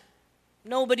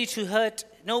 nobody to hurt,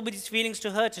 nobody's feelings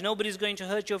to hurt, nobody's going to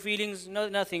hurt your feelings,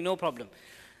 nothing, no problem.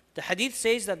 The hadith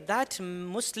says that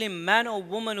Muslim man or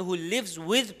woman who lives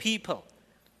with people,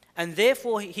 and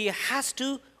therefore he has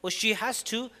to or she has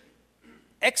to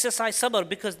exercise sabr,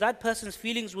 because that person's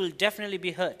feelings will definitely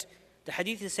be hurt. The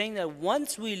hadith is saying that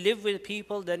once we live with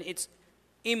people, then it's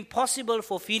impossible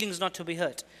for feelings not to be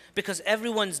hurt, because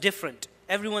everyone's different.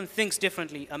 Everyone thinks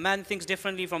differently. A man thinks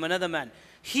differently from another man.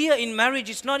 Here in marriage,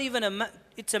 it's not even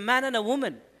it's a man and a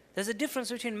woman. There's a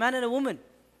difference between man and a woman.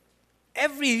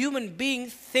 Every human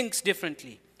being thinks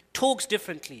differently, talks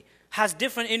differently, has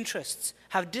different interests.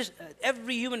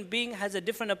 Every human being has a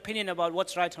different opinion about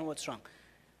what's right and what's wrong.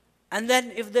 And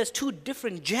then if there's two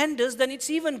different genders, then it's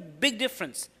even big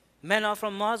difference. Men are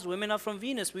from Mars, women are from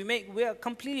Venus. We are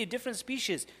completely different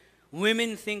species.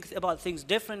 Women think about things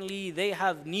differently. They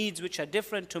have needs which are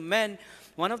different to men.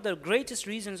 One of the greatest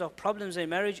reasons of problems in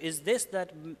marriage is this,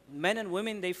 that men and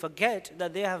women, they forget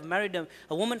that they have married a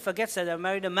woman forgets that they have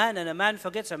married a man, and a man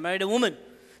forgets they have married a woman.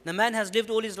 The man has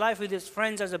lived all his life with his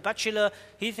friends as a bachelor.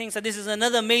 He thinks that this is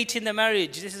another mate in the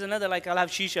marriage. This is another, like I'll have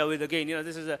shisha with again.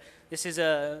 This is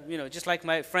a just like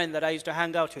my friend that I used to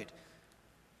hang out with.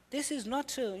 This is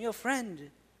not your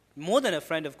friend. More than a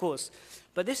friend, of course.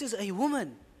 But this is a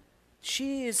woman.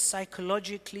 She is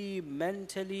psychologically,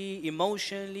 mentally,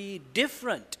 emotionally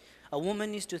different. A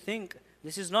woman needs to think,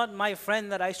 this is not my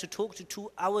friend that I used to talk to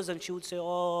 2 hours and she would say,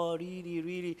 oh, really,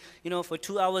 really, for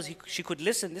 2 hours she could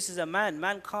listen. This is a man.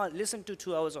 Man can't listen to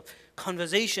 2 hours of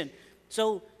conversation.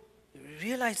 So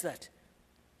realize that.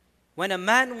 When a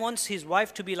man wants his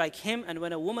wife to be like him, and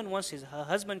when a woman wants her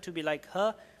husband to be like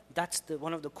her, that's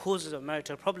one of the causes of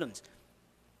marital problems.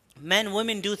 Men,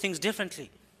 women do things differently.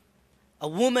 A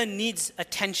woman needs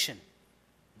attention.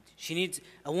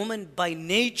 A woman by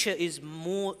nature is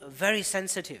very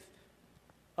sensitive.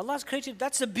 Allah's created,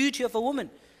 that's the beauty of a woman.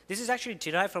 This is actually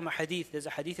derived from a hadith. There's a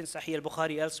hadith in Sahih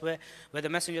al-Bukhari elsewhere where the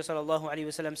Messenger sallallahu alaihi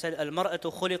wasallam said,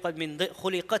 "Al-mar'atu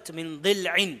khuliqat min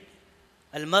dhil'in.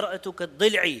 Al-mar'atu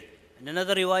kad-dhil'i." In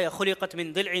another riwayah, khuliqat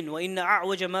min dhil'in wa inna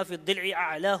a'waja ma fi ad-dhil'i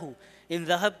a'lahu. In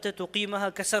dhahabta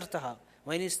tuqimaha kasartaha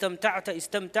wa in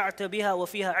istamta'ta biha wa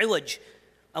fiha 'iwaj.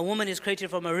 A woman is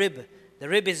created from a rib. The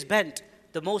rib is bent.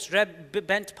 The most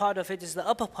bent part of it is the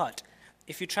upper part.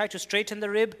 If you try to straighten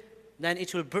the rib, then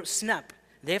it will snap.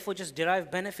 Therefore, just derive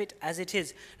benefit as it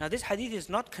is. Now, this hadith is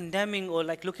not condemning or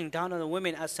like looking down on the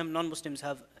women as some non-Muslims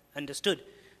have understood.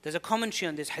 There's a commentary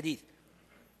on this hadith.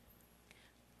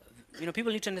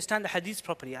 People need to understand the hadiths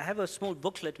properly. I have a small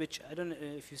booklet which, I don't know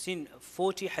if you've seen,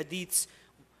 40 hadiths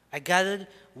I gathered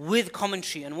with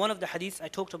commentary. And one of the hadiths, I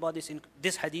talked about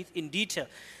this hadith in detail.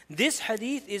 This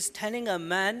hadith is telling a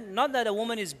man, not that a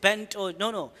woman is bent or,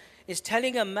 no. It's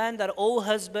telling a man that, oh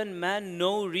husband, man,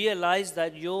 realize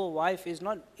that your wife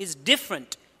is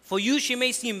different. For you, she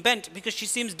may seem bent because she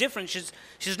seems different.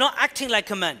 She's not acting like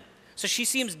a man. So she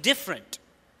seems different.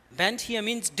 Bent here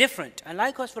means different. And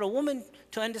likewise for a woman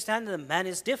to understand that the man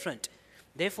is different.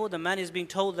 Therefore, the man is being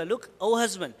told that, look, oh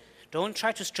husband, don't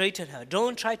try to straighten her.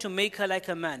 Don't try to make her like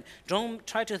a man. Don't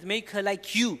try to make her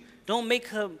like you. Don't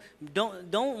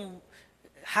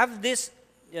have this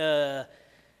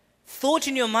thought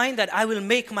in your mind that I will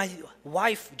make my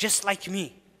wife just like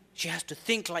me. She has to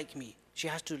think like me. She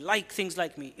has to like things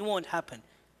like me. It won't happen.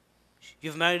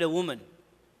 You've married a woman.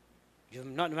 You've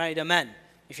not married a man.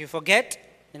 If you forget,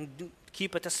 then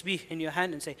keep a tasbih in your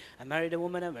hand and say, I married a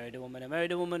woman, I married a woman, I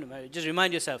married a woman. Just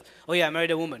remind yourself, oh yeah, I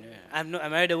married a woman. I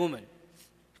married a woman.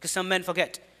 Because some men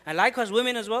forget. And likewise,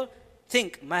 women as well,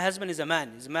 think, my husband is a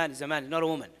man. He's a man, he's not a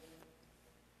woman.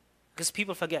 Because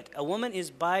people forget. A woman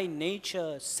is by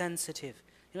nature sensitive.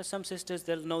 Some sisters,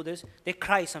 they'll know this. They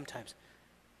cry sometimes.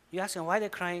 You ask them why they're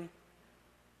crying.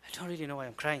 I don't really know why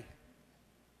I'm crying.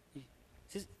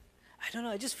 I don't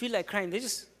know, I just feel like crying.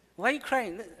 Why are you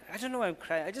crying? I don't know why I'm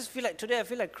crying. Today I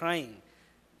feel like crying.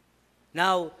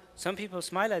 Now, some people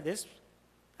smile at this.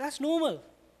 That's normal.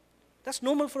 That's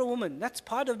normal for a woman. That's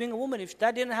part of being a woman. If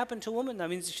that didn't happen to a woman, that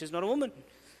means she's not a woman.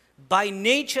 By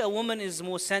nature, a woman is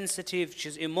more sensitive,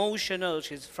 she's emotional,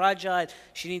 she's fragile.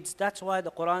 That's why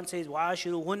the Quran says,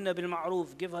 وَعَاشِرُهُنَّ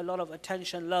بِالْمَعْرُوفِ. Give her a lot of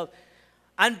attention, love.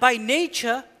 And by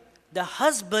nature, the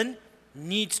husband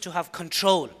needs to have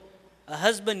control. A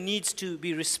husband needs to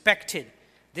be respected.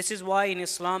 This is why in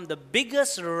Islam, the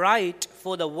biggest right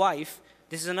for the wife,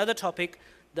 this is another topic,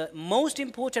 the most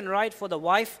important right for the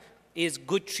wife is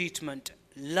good treatment,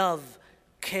 love,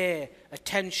 care,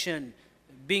 attention,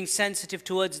 being sensitive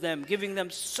towards them, giving them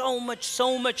so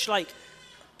much like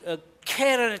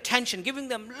care and attention, giving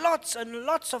them lots and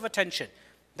lots of attention.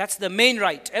 That's the main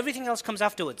right. Everything else comes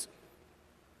afterwards.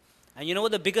 And you know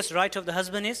what the biggest right of the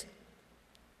husband is?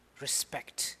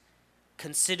 Respect.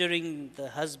 Considering the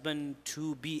husband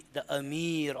to be the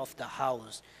Amir of the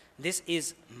house. This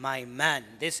is my man.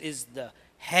 This is the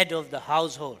head of the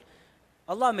household.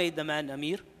 Allah made the man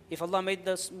Amir. If Allah made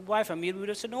the wife Amir, we would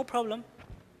have said, no problem.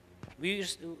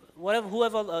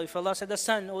 Whoever, if Allah said the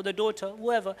son or the daughter,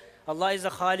 whoever, Allah is the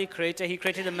Khaliq, creator. He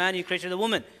created the man, He created the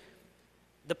woman.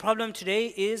 The problem today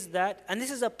is that, and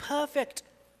this is a perfect,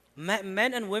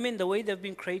 men and women, the way they've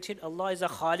been created, Allah is a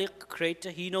Khaliq,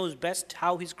 creator. He knows best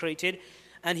how He's created,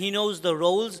 and He knows the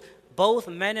roles. Both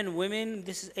men and women,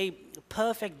 this is a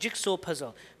perfect jigsaw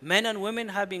puzzle. Men and women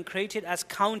have been created as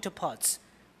counterparts,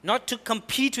 not to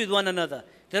compete with one another.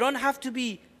 They don't have to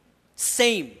be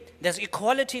same. There's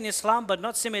equality in Islam, but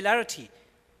not similarity.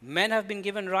 Men have been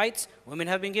given rights, women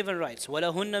have been given rights.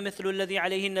 وَلَهُنَّ مِثْلُ الَّذِي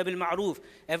عَلَيْهِنَّ بِالْمَعْرُوفِ.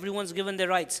 Everyone's given their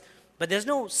rights. But there's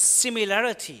no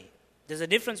similarity. There's a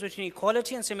difference between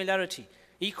equality and similarity.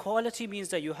 Equality means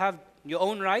that you have your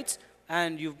own rights,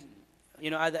 and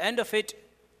at the end of it,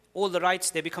 all the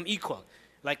rights, they become equal.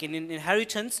 Like in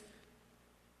inheritance,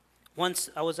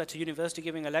 once I was at a university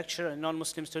giving a lecture, and a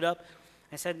non-Muslim stood up.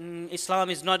 I said,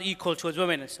 Islam is not equal towards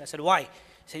women. I said, why? He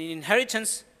said, in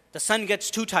inheritance, the son gets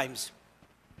 2 times.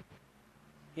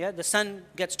 Yeah, the son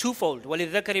gets twofold.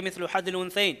 وَلِلذَّكَرِ مِثْلُ حَظِّ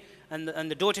الْأُنثَيْنِ, and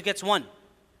the daughter gets 1.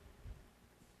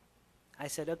 I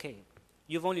said, okay,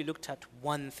 you've only looked at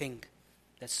one thing.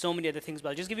 There's so many other things, but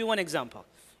I'll just give you one example.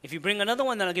 If you bring another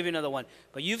one, then I'll give you another one.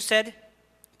 But you've said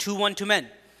 2-1 to men.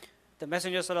 The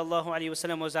Messenger sallallahu alaihi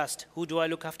wasallam was asked, who do I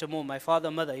look after more, my father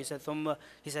or mother? He said,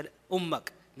 ummak.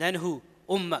 Then who?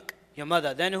 Ummak, your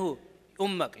mother. Then who?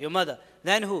 Ummak, your mother.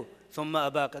 Then who?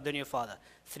 Thumma abaka, then your father.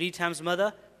 3 times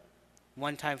mother,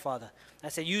 1 time father. I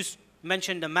said, you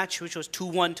mentioned a match which was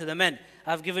 2-1 to the men.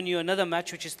 I've given you another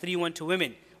match which is 3-1 to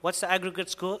women. What's the aggregate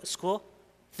score?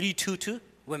 3-2 to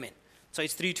women. So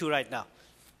it's 3-2 right now.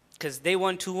 Because they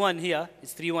won 2-1 here,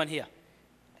 it's 3-1 here.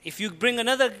 If you bring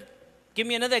give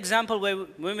me another example where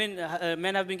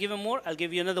men have been given more, I'll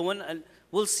give you another one, and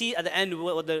we'll see at the end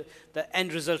what the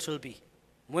end result will be.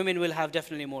 Women will have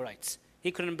definitely more rights.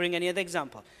 He couldn't bring any other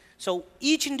example. So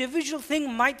each individual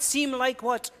thing might seem like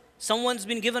what? Someone's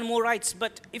been given more rights,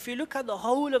 but if you look at the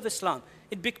whole of Islam,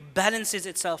 it balances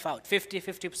itself out,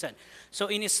 50%. So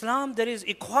in Islam, there is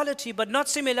equality, but not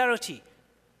similarity.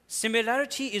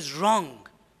 Similarity is wrong.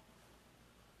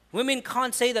 Women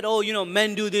can't say that, oh,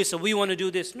 men do this, or we want to do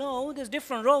this. No, there's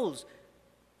different roles.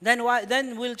 Then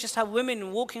we'll just have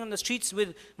women walking on the streets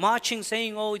with marching,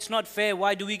 saying, oh, it's not fair.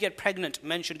 Why do we get pregnant?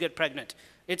 Men should get pregnant.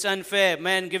 It's unfair.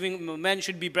 Men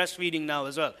should be breastfeeding now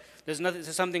as well.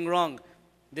 There's something wrong.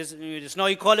 There's no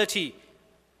equality.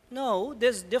 No,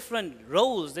 there's different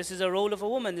roles. This is a role of a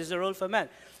woman. This is a role for a man.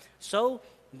 So,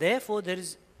 therefore,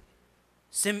 there's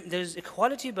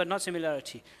equality but not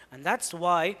similarity. And that's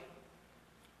why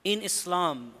in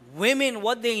Islam, women,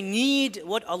 what they need,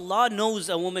 what Allah knows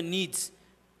a woman needs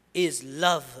is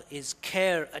love, is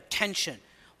care, attention.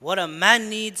 What a man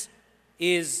needs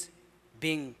is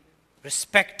being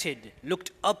respected,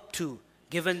 looked up to,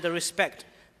 given the respect.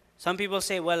 Some people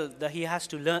say, well, that he has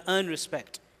to earn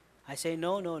respect. I say,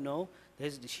 no.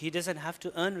 He doesn't have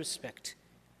to earn respect.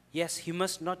 Yes, he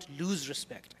must not lose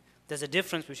respect. There's a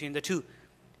difference between the two.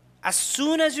 As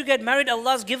soon as you get married,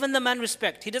 Allah's given the man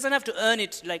respect. He doesn't have to earn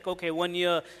it like, okay, 1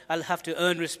 year I'll have to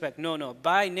earn respect. No.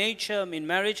 By nature, in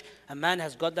marriage, a man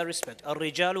has got that respect.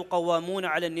 الرجال قوامون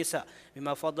على النساء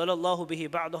بما فضل الله به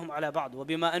بعضهم على بعض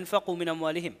وبما أنفقوا من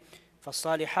أموالهم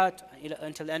فالصالحات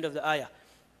until the end of the ayah.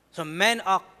 So men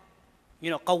are,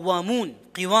 قوامون,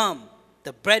 قوام,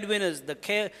 the breadwinners, the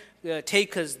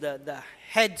caretakers, the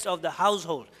heads of the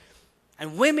household.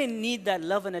 And women need that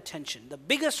love and attention. The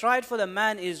biggest right for the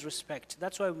man is respect.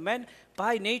 That's why men,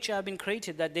 by nature, have been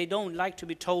created that they don't like to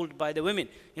be told by the women.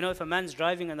 If a man's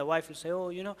driving and the wife will say, oh,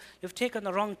 you've taken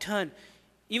the wrong turn.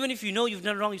 Even if you know you've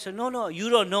done wrong, you say, no, you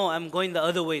don't know. I'm going the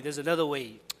other way. There's another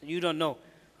way. You don't know.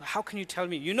 How can you tell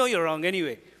me? You know you're wrong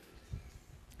anyway.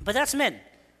 But that's men.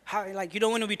 You don't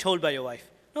want to be told by your wife.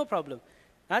 No problem.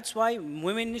 That's why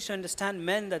women need to understand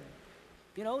men that,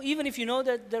 even if you know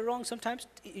that they're wrong sometimes,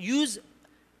 use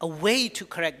a way to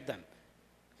correct them.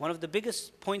 One of the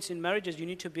biggest points in marriage is you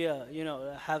need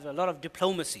to have a lot of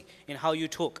diplomacy in how you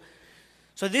talk.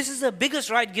 So this is the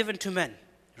biggest right given to men,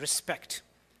 respect.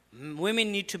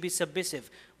 Women need to be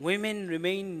submissive. Women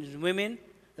remain women.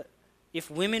 If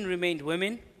women remained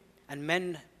women and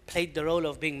men played the role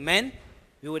of being men,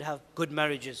 we would have good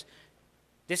marriages.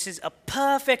 This is a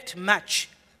perfect match.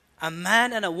 A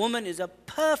man and a woman is a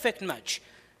perfect match.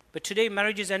 But today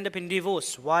marriages end up in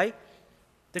divorce. Why?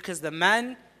 Because the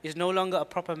man is no longer a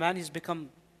proper man. He's become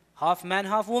half man,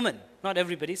 half woman. Not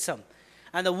everybody, some.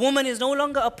 And the woman is no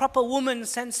longer a proper woman,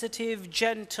 sensitive,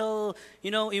 gentle,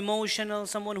 emotional,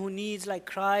 someone who needs,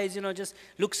 cries, just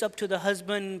looks up to the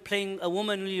husband, playing a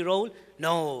womanly role.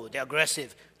 No, they're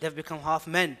aggressive. They've become half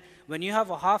men. When you have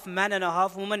a half man and a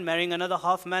half woman marrying another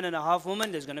half man and a half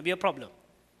woman, there's going to be a problem.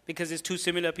 Because it's two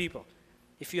similar people.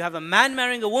 If you have a man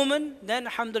marrying a woman, then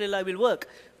alhamdulillah it will work.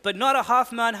 But not a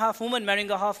half man, half woman marrying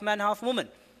a half man, half woman.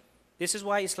 This is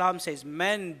why Islam says,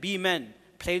 men be men,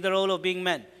 play the role of being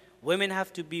men. Women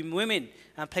have to be women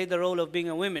and play the role of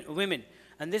being women.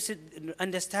 And this is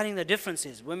understanding the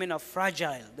differences. Women are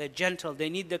fragile, they're gentle, they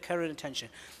need the care and attention.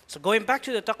 So going back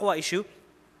to the taqwa issue,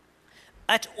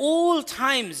 at all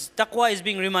times taqwa is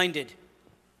being reminded.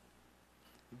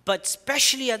 But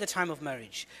especially at the time of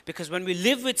marriage. Because when we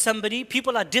live with somebody,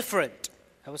 people are different.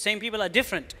 I was saying people are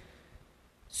different.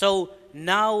 So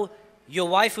now your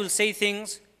wife will say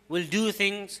things, will do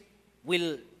things,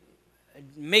 will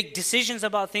make decisions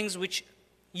about things which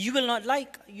you will not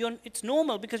like. It's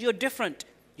normal because you're different.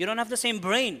 You don't have the same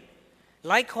brain.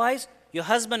 Likewise, your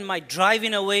husband might drive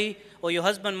in a way, or your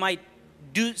husband might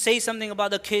say something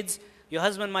about the kids. Your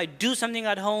husband might do something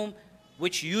at home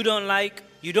which you don't like,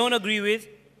 you don't agree with.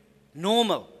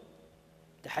 Normal.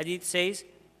 The hadith says,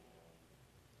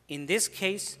 in this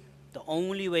case, the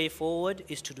only way forward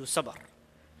is to do sabr.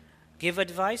 Give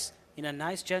advice in a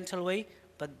nice, gentle way,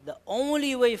 but the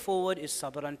only way forward is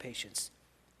sabr and patience.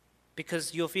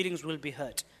 Because your feelings will be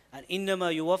hurt. And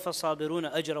إِنَّمَا يُوَفَّ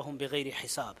صَابِرُونَ أَجْرَهُمْ بِغَيْرِ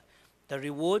حِسَابٍ. The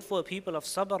reward for people of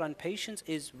sabr and patience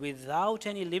is without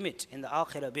any limit in the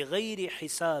akhirah. بِغَيْرِ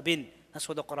حِسَابٍ. That's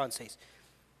what the Quran says.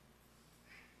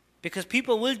 Because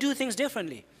people will do things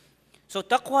differently. So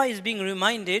taqwa is being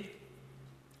reminded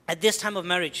at this time of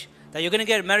marriage, that you're going to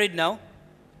get married now.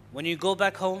 When you go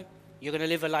back home, you're going to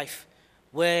live a life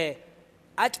where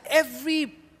at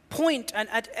every point and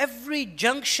at every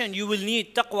junction you will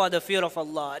need taqwa, the fear of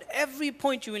Allah. At every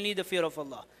point you will need the fear of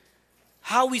Allah.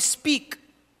 How we speak,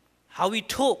 how we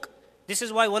talk. This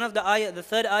is why one of the ayah, the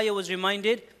third ayah was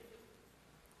reminded,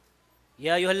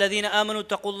 Ya ayyuhalladhina amanu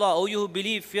taqullah, O you who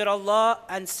believe, fear Allah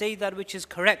and say that which is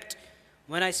correct.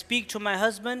 When I speak to my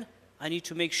husband, I need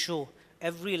to make sure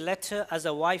every letter as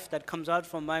a wife that comes out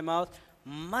from my mouth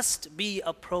must be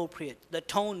appropriate. The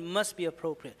tone must be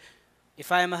appropriate.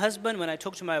 If I am a husband, when I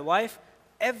talk to my wife,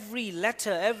 every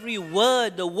letter, every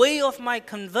word, the way of my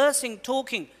conversing,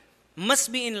 talking,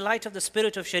 must be in light of the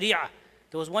spirit of Sharia.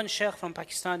 There was one sheikh from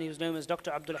Pakistan, his name was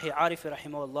Dr. Abdul-Hayy Arifi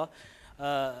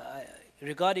rahimahullah.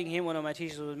 Regarding him, one of my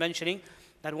teachers was mentioning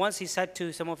that once he said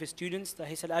to some of his students, that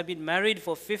he said, I've been married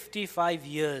for 55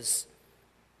 years.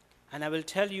 And I will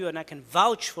tell you, and I can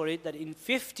vouch for it, that in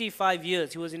 55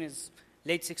 years, he was in his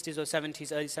late 60s or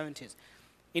 70s, early 70s.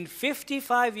 In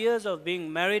 55 years of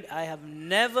being married, I have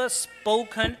never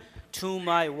spoken to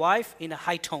my wife in a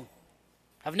high tone.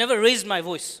 I've never raised my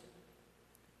voice.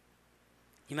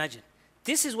 Imagine.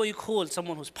 This is what you call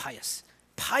someone who's pious.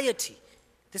 Piety.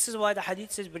 This is why the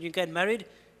hadith says when you get married,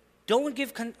 don't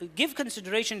give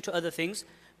consideration to other things,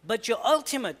 but your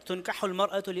ultimate, تُنْكَحُ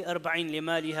الْمَرْأَةُ لِأَرْبَعِينَ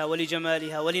لِمَالِهَا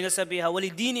وَلِجَمَالِهَا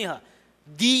وَلِنَسَبِهَا وَلِدِينِهَا.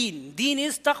 Deen. Deen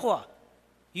is taqwa.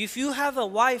 If you have a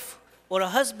wife or a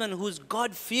husband who's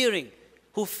God-fearing,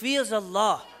 who fears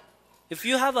Allah, if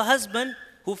you have a husband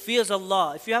who fears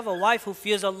Allah, if you have a wife who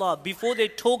fears Allah, before they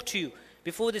talk to you,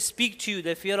 before they speak to you,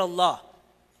 they fear Allah.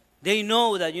 They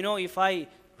know that, if I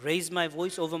raise my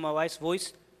voice over my wife's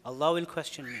voice, Allah will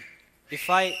question me. If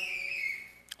I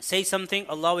say something,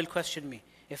 Allah will question me.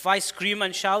 If I scream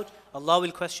and shout, Allah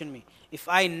will question me. If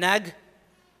I nag,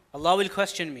 Allah will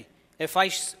question me. If I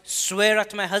swear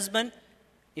at my husband,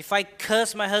 if I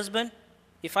curse my husband,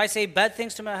 if I say bad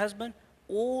things to my husband,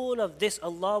 all of this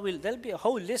there'll be a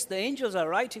whole list. The angels are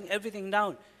writing everything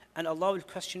down. And Allah will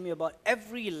question me about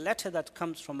every letter that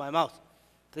comes from my mouth.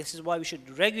 This is why we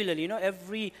should regularly, not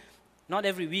every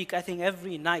week, I think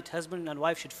every night, husband and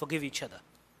wife should forgive each other.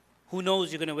 Who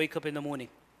knows you're going to wake up in the morning.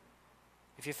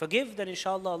 If you forgive, then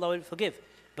inshallah Allah will forgive.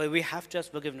 But we have to ask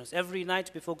forgiveness. Every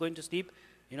night before going to sleep,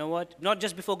 you know what? Not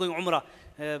just before going Umrah.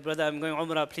 Brother, I'm going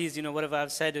Umrah, please, whatever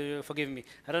I've said, forgive me.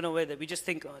 I don't know whether we just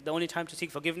think the only time to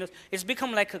seek forgiveness. It's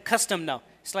become like a custom now.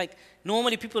 It's like,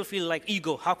 normally people feel like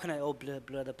ego. How can I,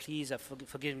 brother, please,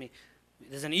 forgive me.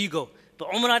 There's an ego. But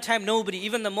Umrah time, nobody,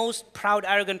 even the most proud,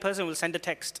 arrogant person will send a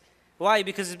text. Why?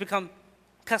 Because it's become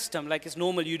custom, like it's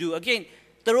normal you do. Again,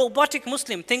 the robotic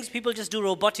Muslim, things people just do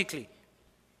robotically.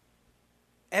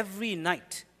 Every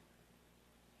night,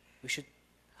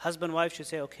 husband, wife should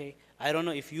say, okay, I don't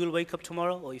know if you'll wake up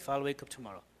tomorrow or if I'll wake up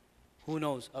tomorrow. Who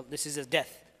knows? This is a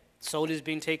death. Soul is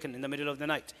being taken in the middle of the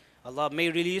night. Allah may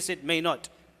release it, may not.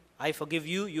 I forgive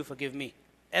you, you forgive me.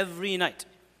 Every night.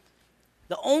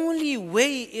 The only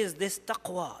way is this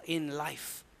taqwa in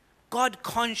life. God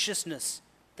consciousness.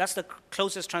 That's the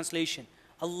closest translation.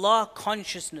 Allah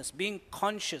consciousness, being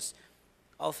conscious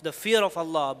of the fear of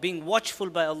Allah, being watchful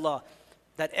by Allah,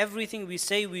 that everything we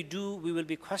say, we do, we will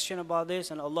be questioned about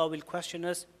this and Allah will question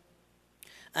us.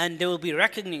 And there will be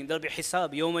reckoning, there will be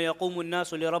hisab. يَوْمَ يَقُومُ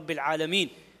النَّاسُ لِرَبِّ الْعَالَمِينَ.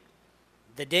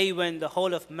 The day when the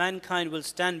whole of mankind will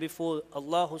stand before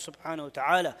Allah subhanahu wa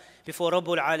ta'ala, before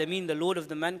Rabbul Alameen, the Lord of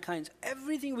the mankind.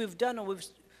 Everything we've done or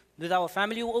with our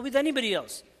family or with anybody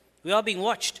else, we are being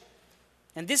watched.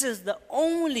 And this is the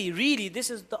only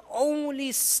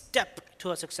step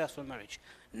to a successful marriage.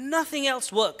 Nothing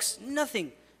else works,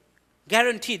 nothing.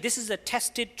 Guaranteed. This is a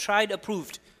tested, tried,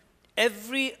 approved.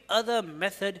 Every other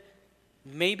method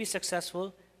may be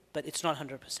successful, but it's not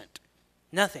 100%.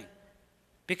 Nothing.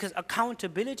 Because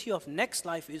accountability of next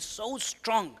life is so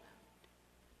strong.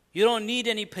 You don't need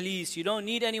any police. You don't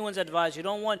need anyone's advice. You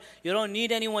don't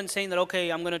need anyone saying that,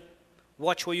 okay, I'm going to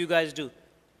watch what you guys do.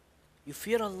 You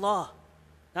fear Allah.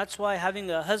 That's why having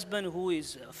a husband who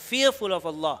is fearful of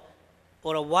Allah,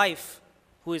 or a wife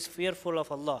who is fearful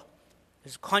of Allah,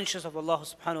 is conscious of Allah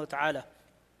subhanahu wa ta'ala,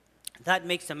 that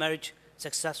makes the marriage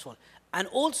successful. And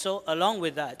also, along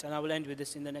with that, and I will end with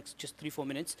this in the next just 3-4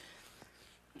 minutes,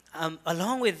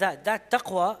 along with that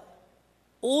taqwa,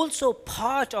 also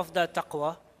part of that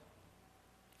taqwa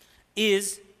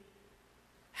is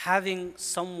having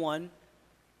someone,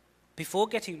 before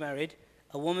getting married,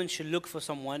 a woman should look for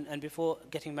someone, and before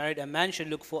getting married, a man should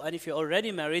look for, and if you're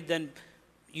already married, then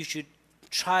you should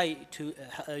try to,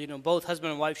 both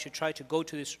husband and wife should try to go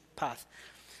to this path,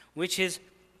 which is,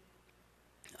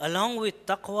 along with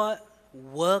taqwa,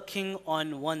 working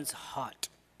on one's heart.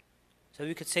 So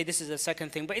we could say this is the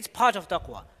second thing, but it's part of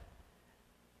taqwa.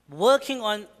 Working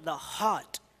on the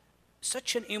heart,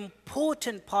 such an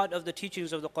important part of the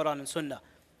teachings of the Quran and Sunnah.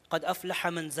 قَدْ أَفْلَحَ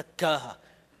مَنْ زَكَّاهَا.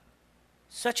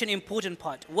 Such an important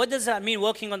part. What does that mean,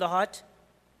 working on the heart?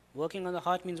 Working on the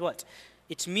heart means what?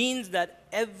 It means that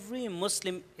every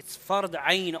Muslim, it's fard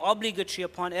ayn, obligatory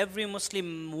upon every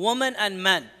Muslim woman and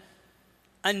man,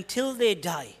 until they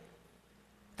die,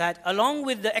 that along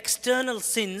with the external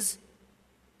sins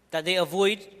that they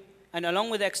avoid, and along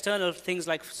with the external things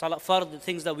like salah, fard, the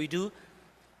things that we do,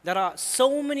 there are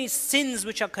so many sins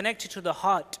which are connected to the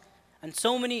heart, and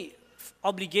so many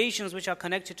obligations which are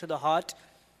connected to the heart.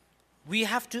 We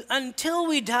have to, until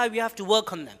we die, we have to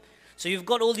work on them. So you've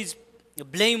got all these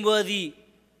blameworthy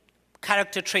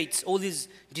character traits, all these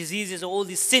diseases, all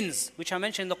these sins which are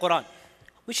mentioned in the Quran.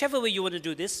 Whichever way you want to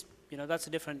do this, that's a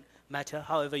different matter,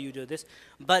 however you do this.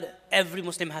 But every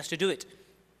Muslim has to do it.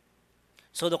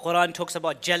 So the Quran talks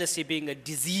about jealousy being a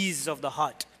disease of the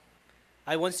heart.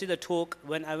 I once did a talk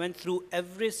when I went through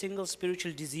every single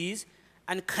spiritual disease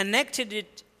and connected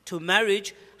it to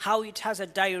marriage, how it has a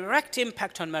direct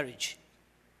impact on marriage.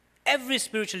 Every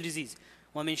spiritual disease.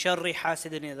 وَمِن شَرِّ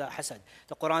حَاسِدٍ إِذَا حَسَدٍ.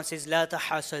 The Quran says, لَا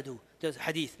تَحَاسَدُوا. There's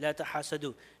hadith, لَا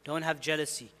تَحَاسَدُوا. Don't have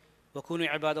jealousy. وَكُونُوا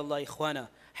عِبَادَ اللَّهِ إِخْوَانًا.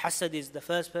 Hasad is the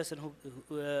first person who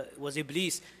was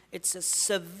Iblis. It's a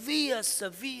severe,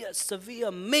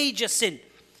 major sin.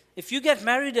 If you get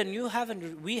married and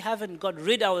we haven't got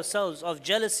rid ourselves of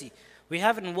jealousy, we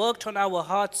haven't worked on our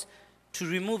hearts to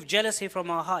remove jealousy from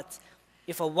our hearts.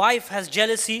 If a wife has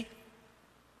jealousy,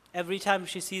 every time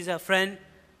she sees her friend,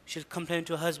 she'll complain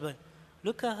to her husband.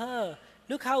 Look at her.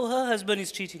 Look how her husband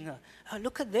is treating her.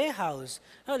 Look at their house.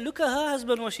 Look at her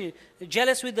husband. Was she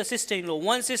jealous with the sister-in-law?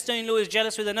 One sister-in-law is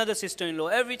jealous with another sister-in-law.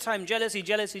 Every time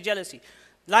jealousy.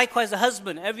 Likewise, the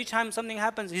husband, every time something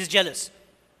happens, he's jealous.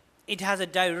 It has a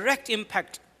direct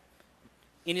impact.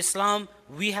 In Islam,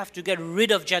 we have to get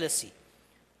rid of jealousy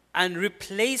and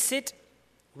replace it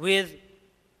with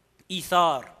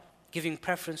ithar, giving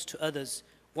preference to others,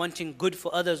 wanting good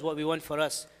for others what we want for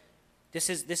us. This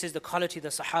is the quality the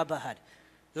Sahaba had.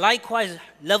 Likewise,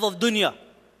 love of dunya.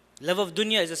 Love of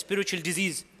dunya is a spiritual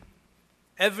disease.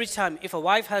 Every time, if a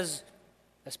wife has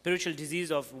a spiritual disease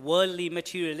of worldly,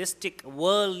 materialistic,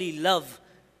 worldly love,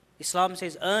 Islam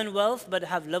says, earn wealth, but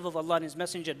have love of Allah and His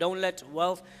Messenger. Don't let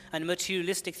wealth and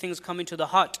materialistic things come into the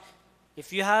heart.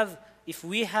 If we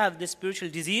have this spiritual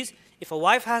disease, if a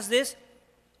wife has this,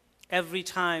 every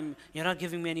time, you're not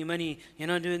giving me any money, you're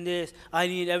not doing this, I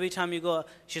need, every time you go,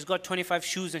 she's got 25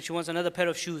 shoes and she wants another pair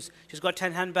of shoes. She's got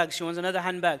 10 handbags, she wants another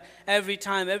handbag. Every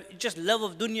time, just love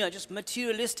of dunya, just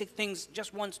materialistic things,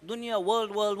 just wants dunya,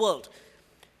 world.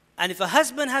 And if a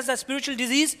husband has that spiritual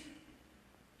disease,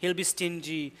 he'll be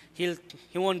stingy, he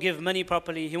won't give money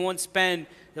properly, he won't spend.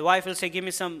 The wife will say, give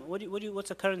me some, what's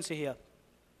the currency here?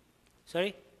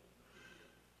 Sorry?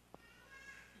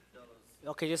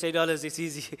 Okay, just say dollars, it's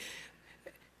easy.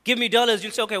 Give me dollars,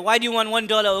 you'll say, okay, why do you want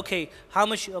 $1? Okay, how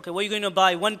much, okay, what are you going to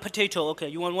buy? One potato, okay,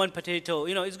 you want one potato.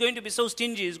 It's going to be so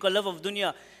stingy, he's got love of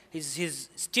dunya. He's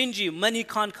stingy, money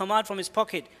can't come out from his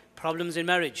pocket. Problems in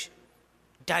marriage.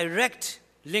 Direct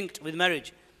linked with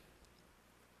marriage.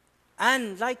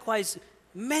 And likewise,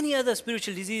 many other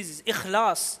spiritual diseases.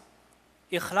 Ikhlas.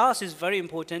 Ikhlas is very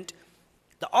important.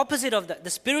 The opposite of that, the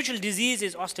spiritual disease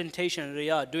is ostentation,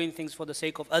 riyah, doing things for the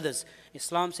sake of others.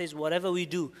 Islam says whatever we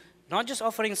do, not just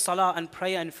offering salah and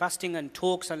prayer and fasting and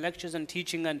talks and lectures and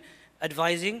teaching and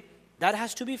advising, that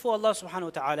has to be for Allah subhanahu wa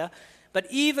ta'ala. But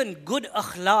even good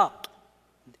akhlaq,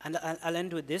 and I'll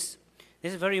end with this.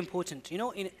 This is very important.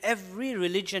 In every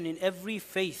religion, in every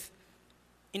faith,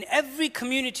 in every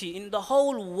community, in the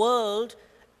whole world,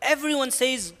 everyone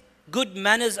says good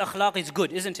manners, akhlaq is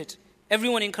good, isn't it?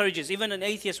 Everyone encourages. Even an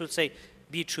atheist would say,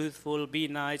 be truthful, be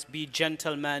nice, be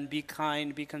gentleman, be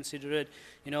kind, be considerate,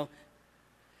 So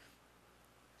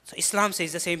Islam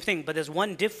says the same thing, but there's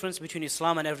one difference between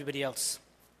Islam and everybody else.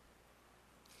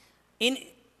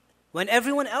 When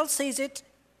everyone else says it,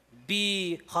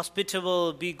 be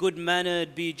hospitable, be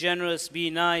good-mannered, be generous, be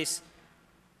nice,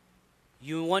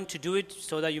 you want to do it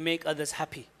so that you make others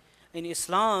happy. In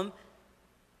Islam,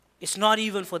 it's not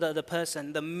even for the other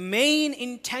person. The main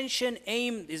intention,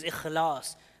 aim is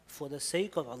ikhlas, for the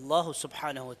sake of Allah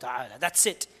subhanahu wa ta'ala. That's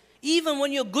it. Even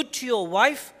when you're good to your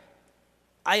wife,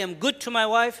 I am good to my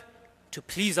wife to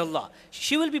please Allah.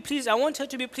 She will be pleased, I want her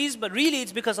to be pleased, but really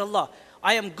it's because Allah.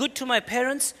 I am good to my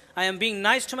parents, I am being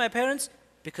nice to my parents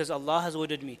because Allah has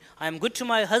ordered me. I am good to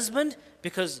my husband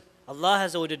because Allah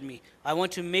has ordered me. I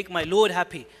want to make my Lord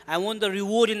happy. I want the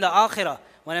reward in the akhirah.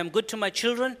 When I'm good to my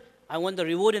children, I want the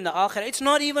reward in the akhirah. It's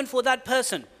not even for that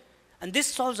person. And this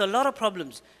solves a lot of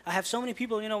problems. I have so many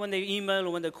people, when they email or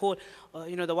when they call,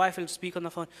 the wife will speak on the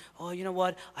phone, oh, you know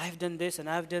what, I've done this and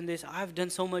I've done this, I've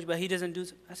done so much, but he doesn't do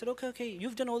so. I said, okay,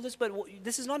 you've done all this, but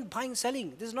this is not buying,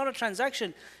 selling. This is not a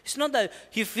transaction. It's not that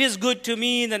if he's good to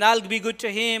me, then I'll be good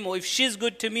to him, or if she's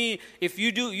good to me, if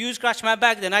you scratch my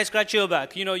back, then I scratch your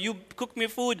back. You cook me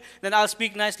food, then I'll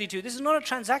speak nicely to you. This is not a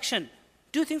transaction.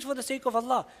 Do things for the sake of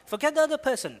Allah. Forget the other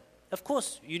person. Of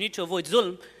course, you need to avoid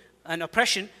zulm and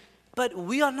oppression, but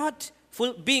we are not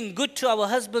being good to our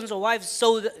husbands or wives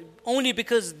only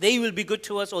because they will be good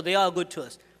to us or they are good to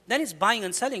us. Then it's buying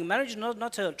and selling. Marriage is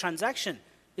not a transaction.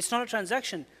 It's not a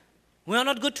transaction. We are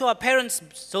not good to our parents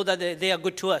so that they are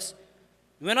good to us.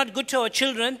 We are not good to our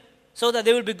children so that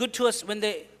they will be good to us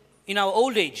in our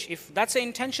old age. If that's the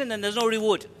intention, then there's no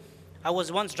reward. I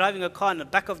was once driving a car, in the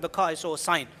back of the car I saw a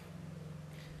sign.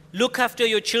 Look after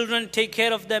your children, take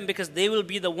care of them, because they will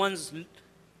be the ones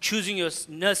choosing your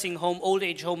nursing home, old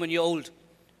age home when you're old.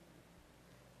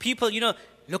 People,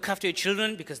 look after your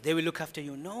children because they will look after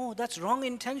you. No, that's wrong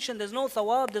intention. There's no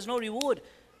thawab, there's no reward.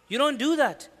 You don't do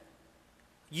that.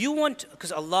 You want,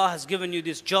 because Allah has given you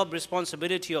this job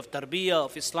responsibility of tarbiyah,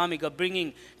 of Islamic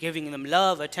upbringing, giving them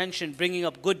love, attention, bringing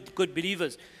up good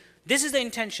believers. This is the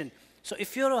intention. So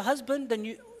if you're a husband, then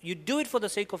you do it for the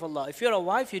sake of Allah. If you're a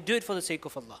wife, you do it for the sake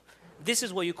of Allah. This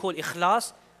is what you call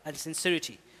ikhlas and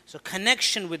sincerity. So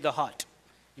connection with the heart,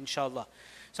 inshallah.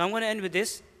 So I'm going to end with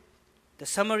this. The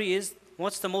summary is,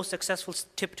 what's the most successful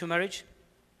tip to marriage?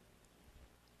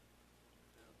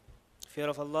 Fear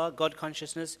of Allah, God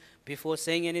consciousness, before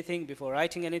saying anything, before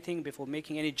writing anything, before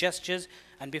making any gestures,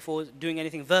 and before doing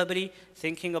anything verbally,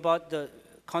 thinking about the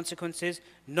consequences,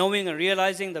 knowing and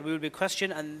realizing that we will be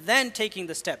questioned, and then taking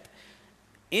the step.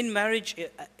 In marriage,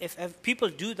 if people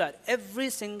do that every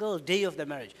single day of their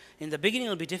marriage, in the beginning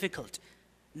it will be difficult.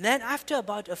 Then after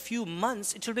about a few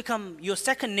months, it will become your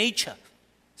second nature.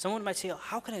 Someone might say, oh,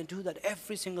 how can I do that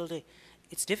every single day?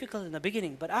 It's difficult in the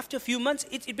beginning, but after a few months,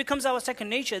 it becomes our second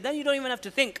nature. Then you don't even have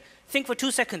to think. Think for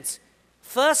 2 seconds.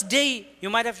 First day, you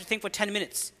might have to think for 10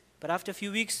 minutes. But after a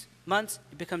few weeks, months,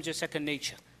 it becomes your second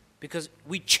nature. Because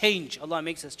we change. Allah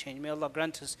makes us change. May Allah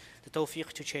grant us the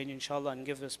tawfiq to change, inshallah, and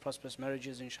give us prosperous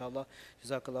marriages, inshallah.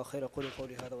 Jazakallah khair. Aqulu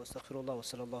qawli hadha wa astaghfirullah wa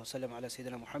sallallahu sallam ala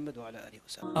Sayyidina Muhammad wa ala alihi wa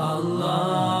sallam.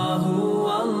 Allahu,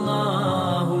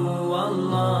 Allahu,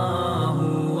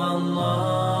 Allahu,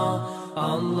 Allah.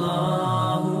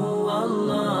 Allahu,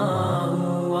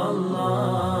 Allahu,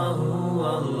 Allah.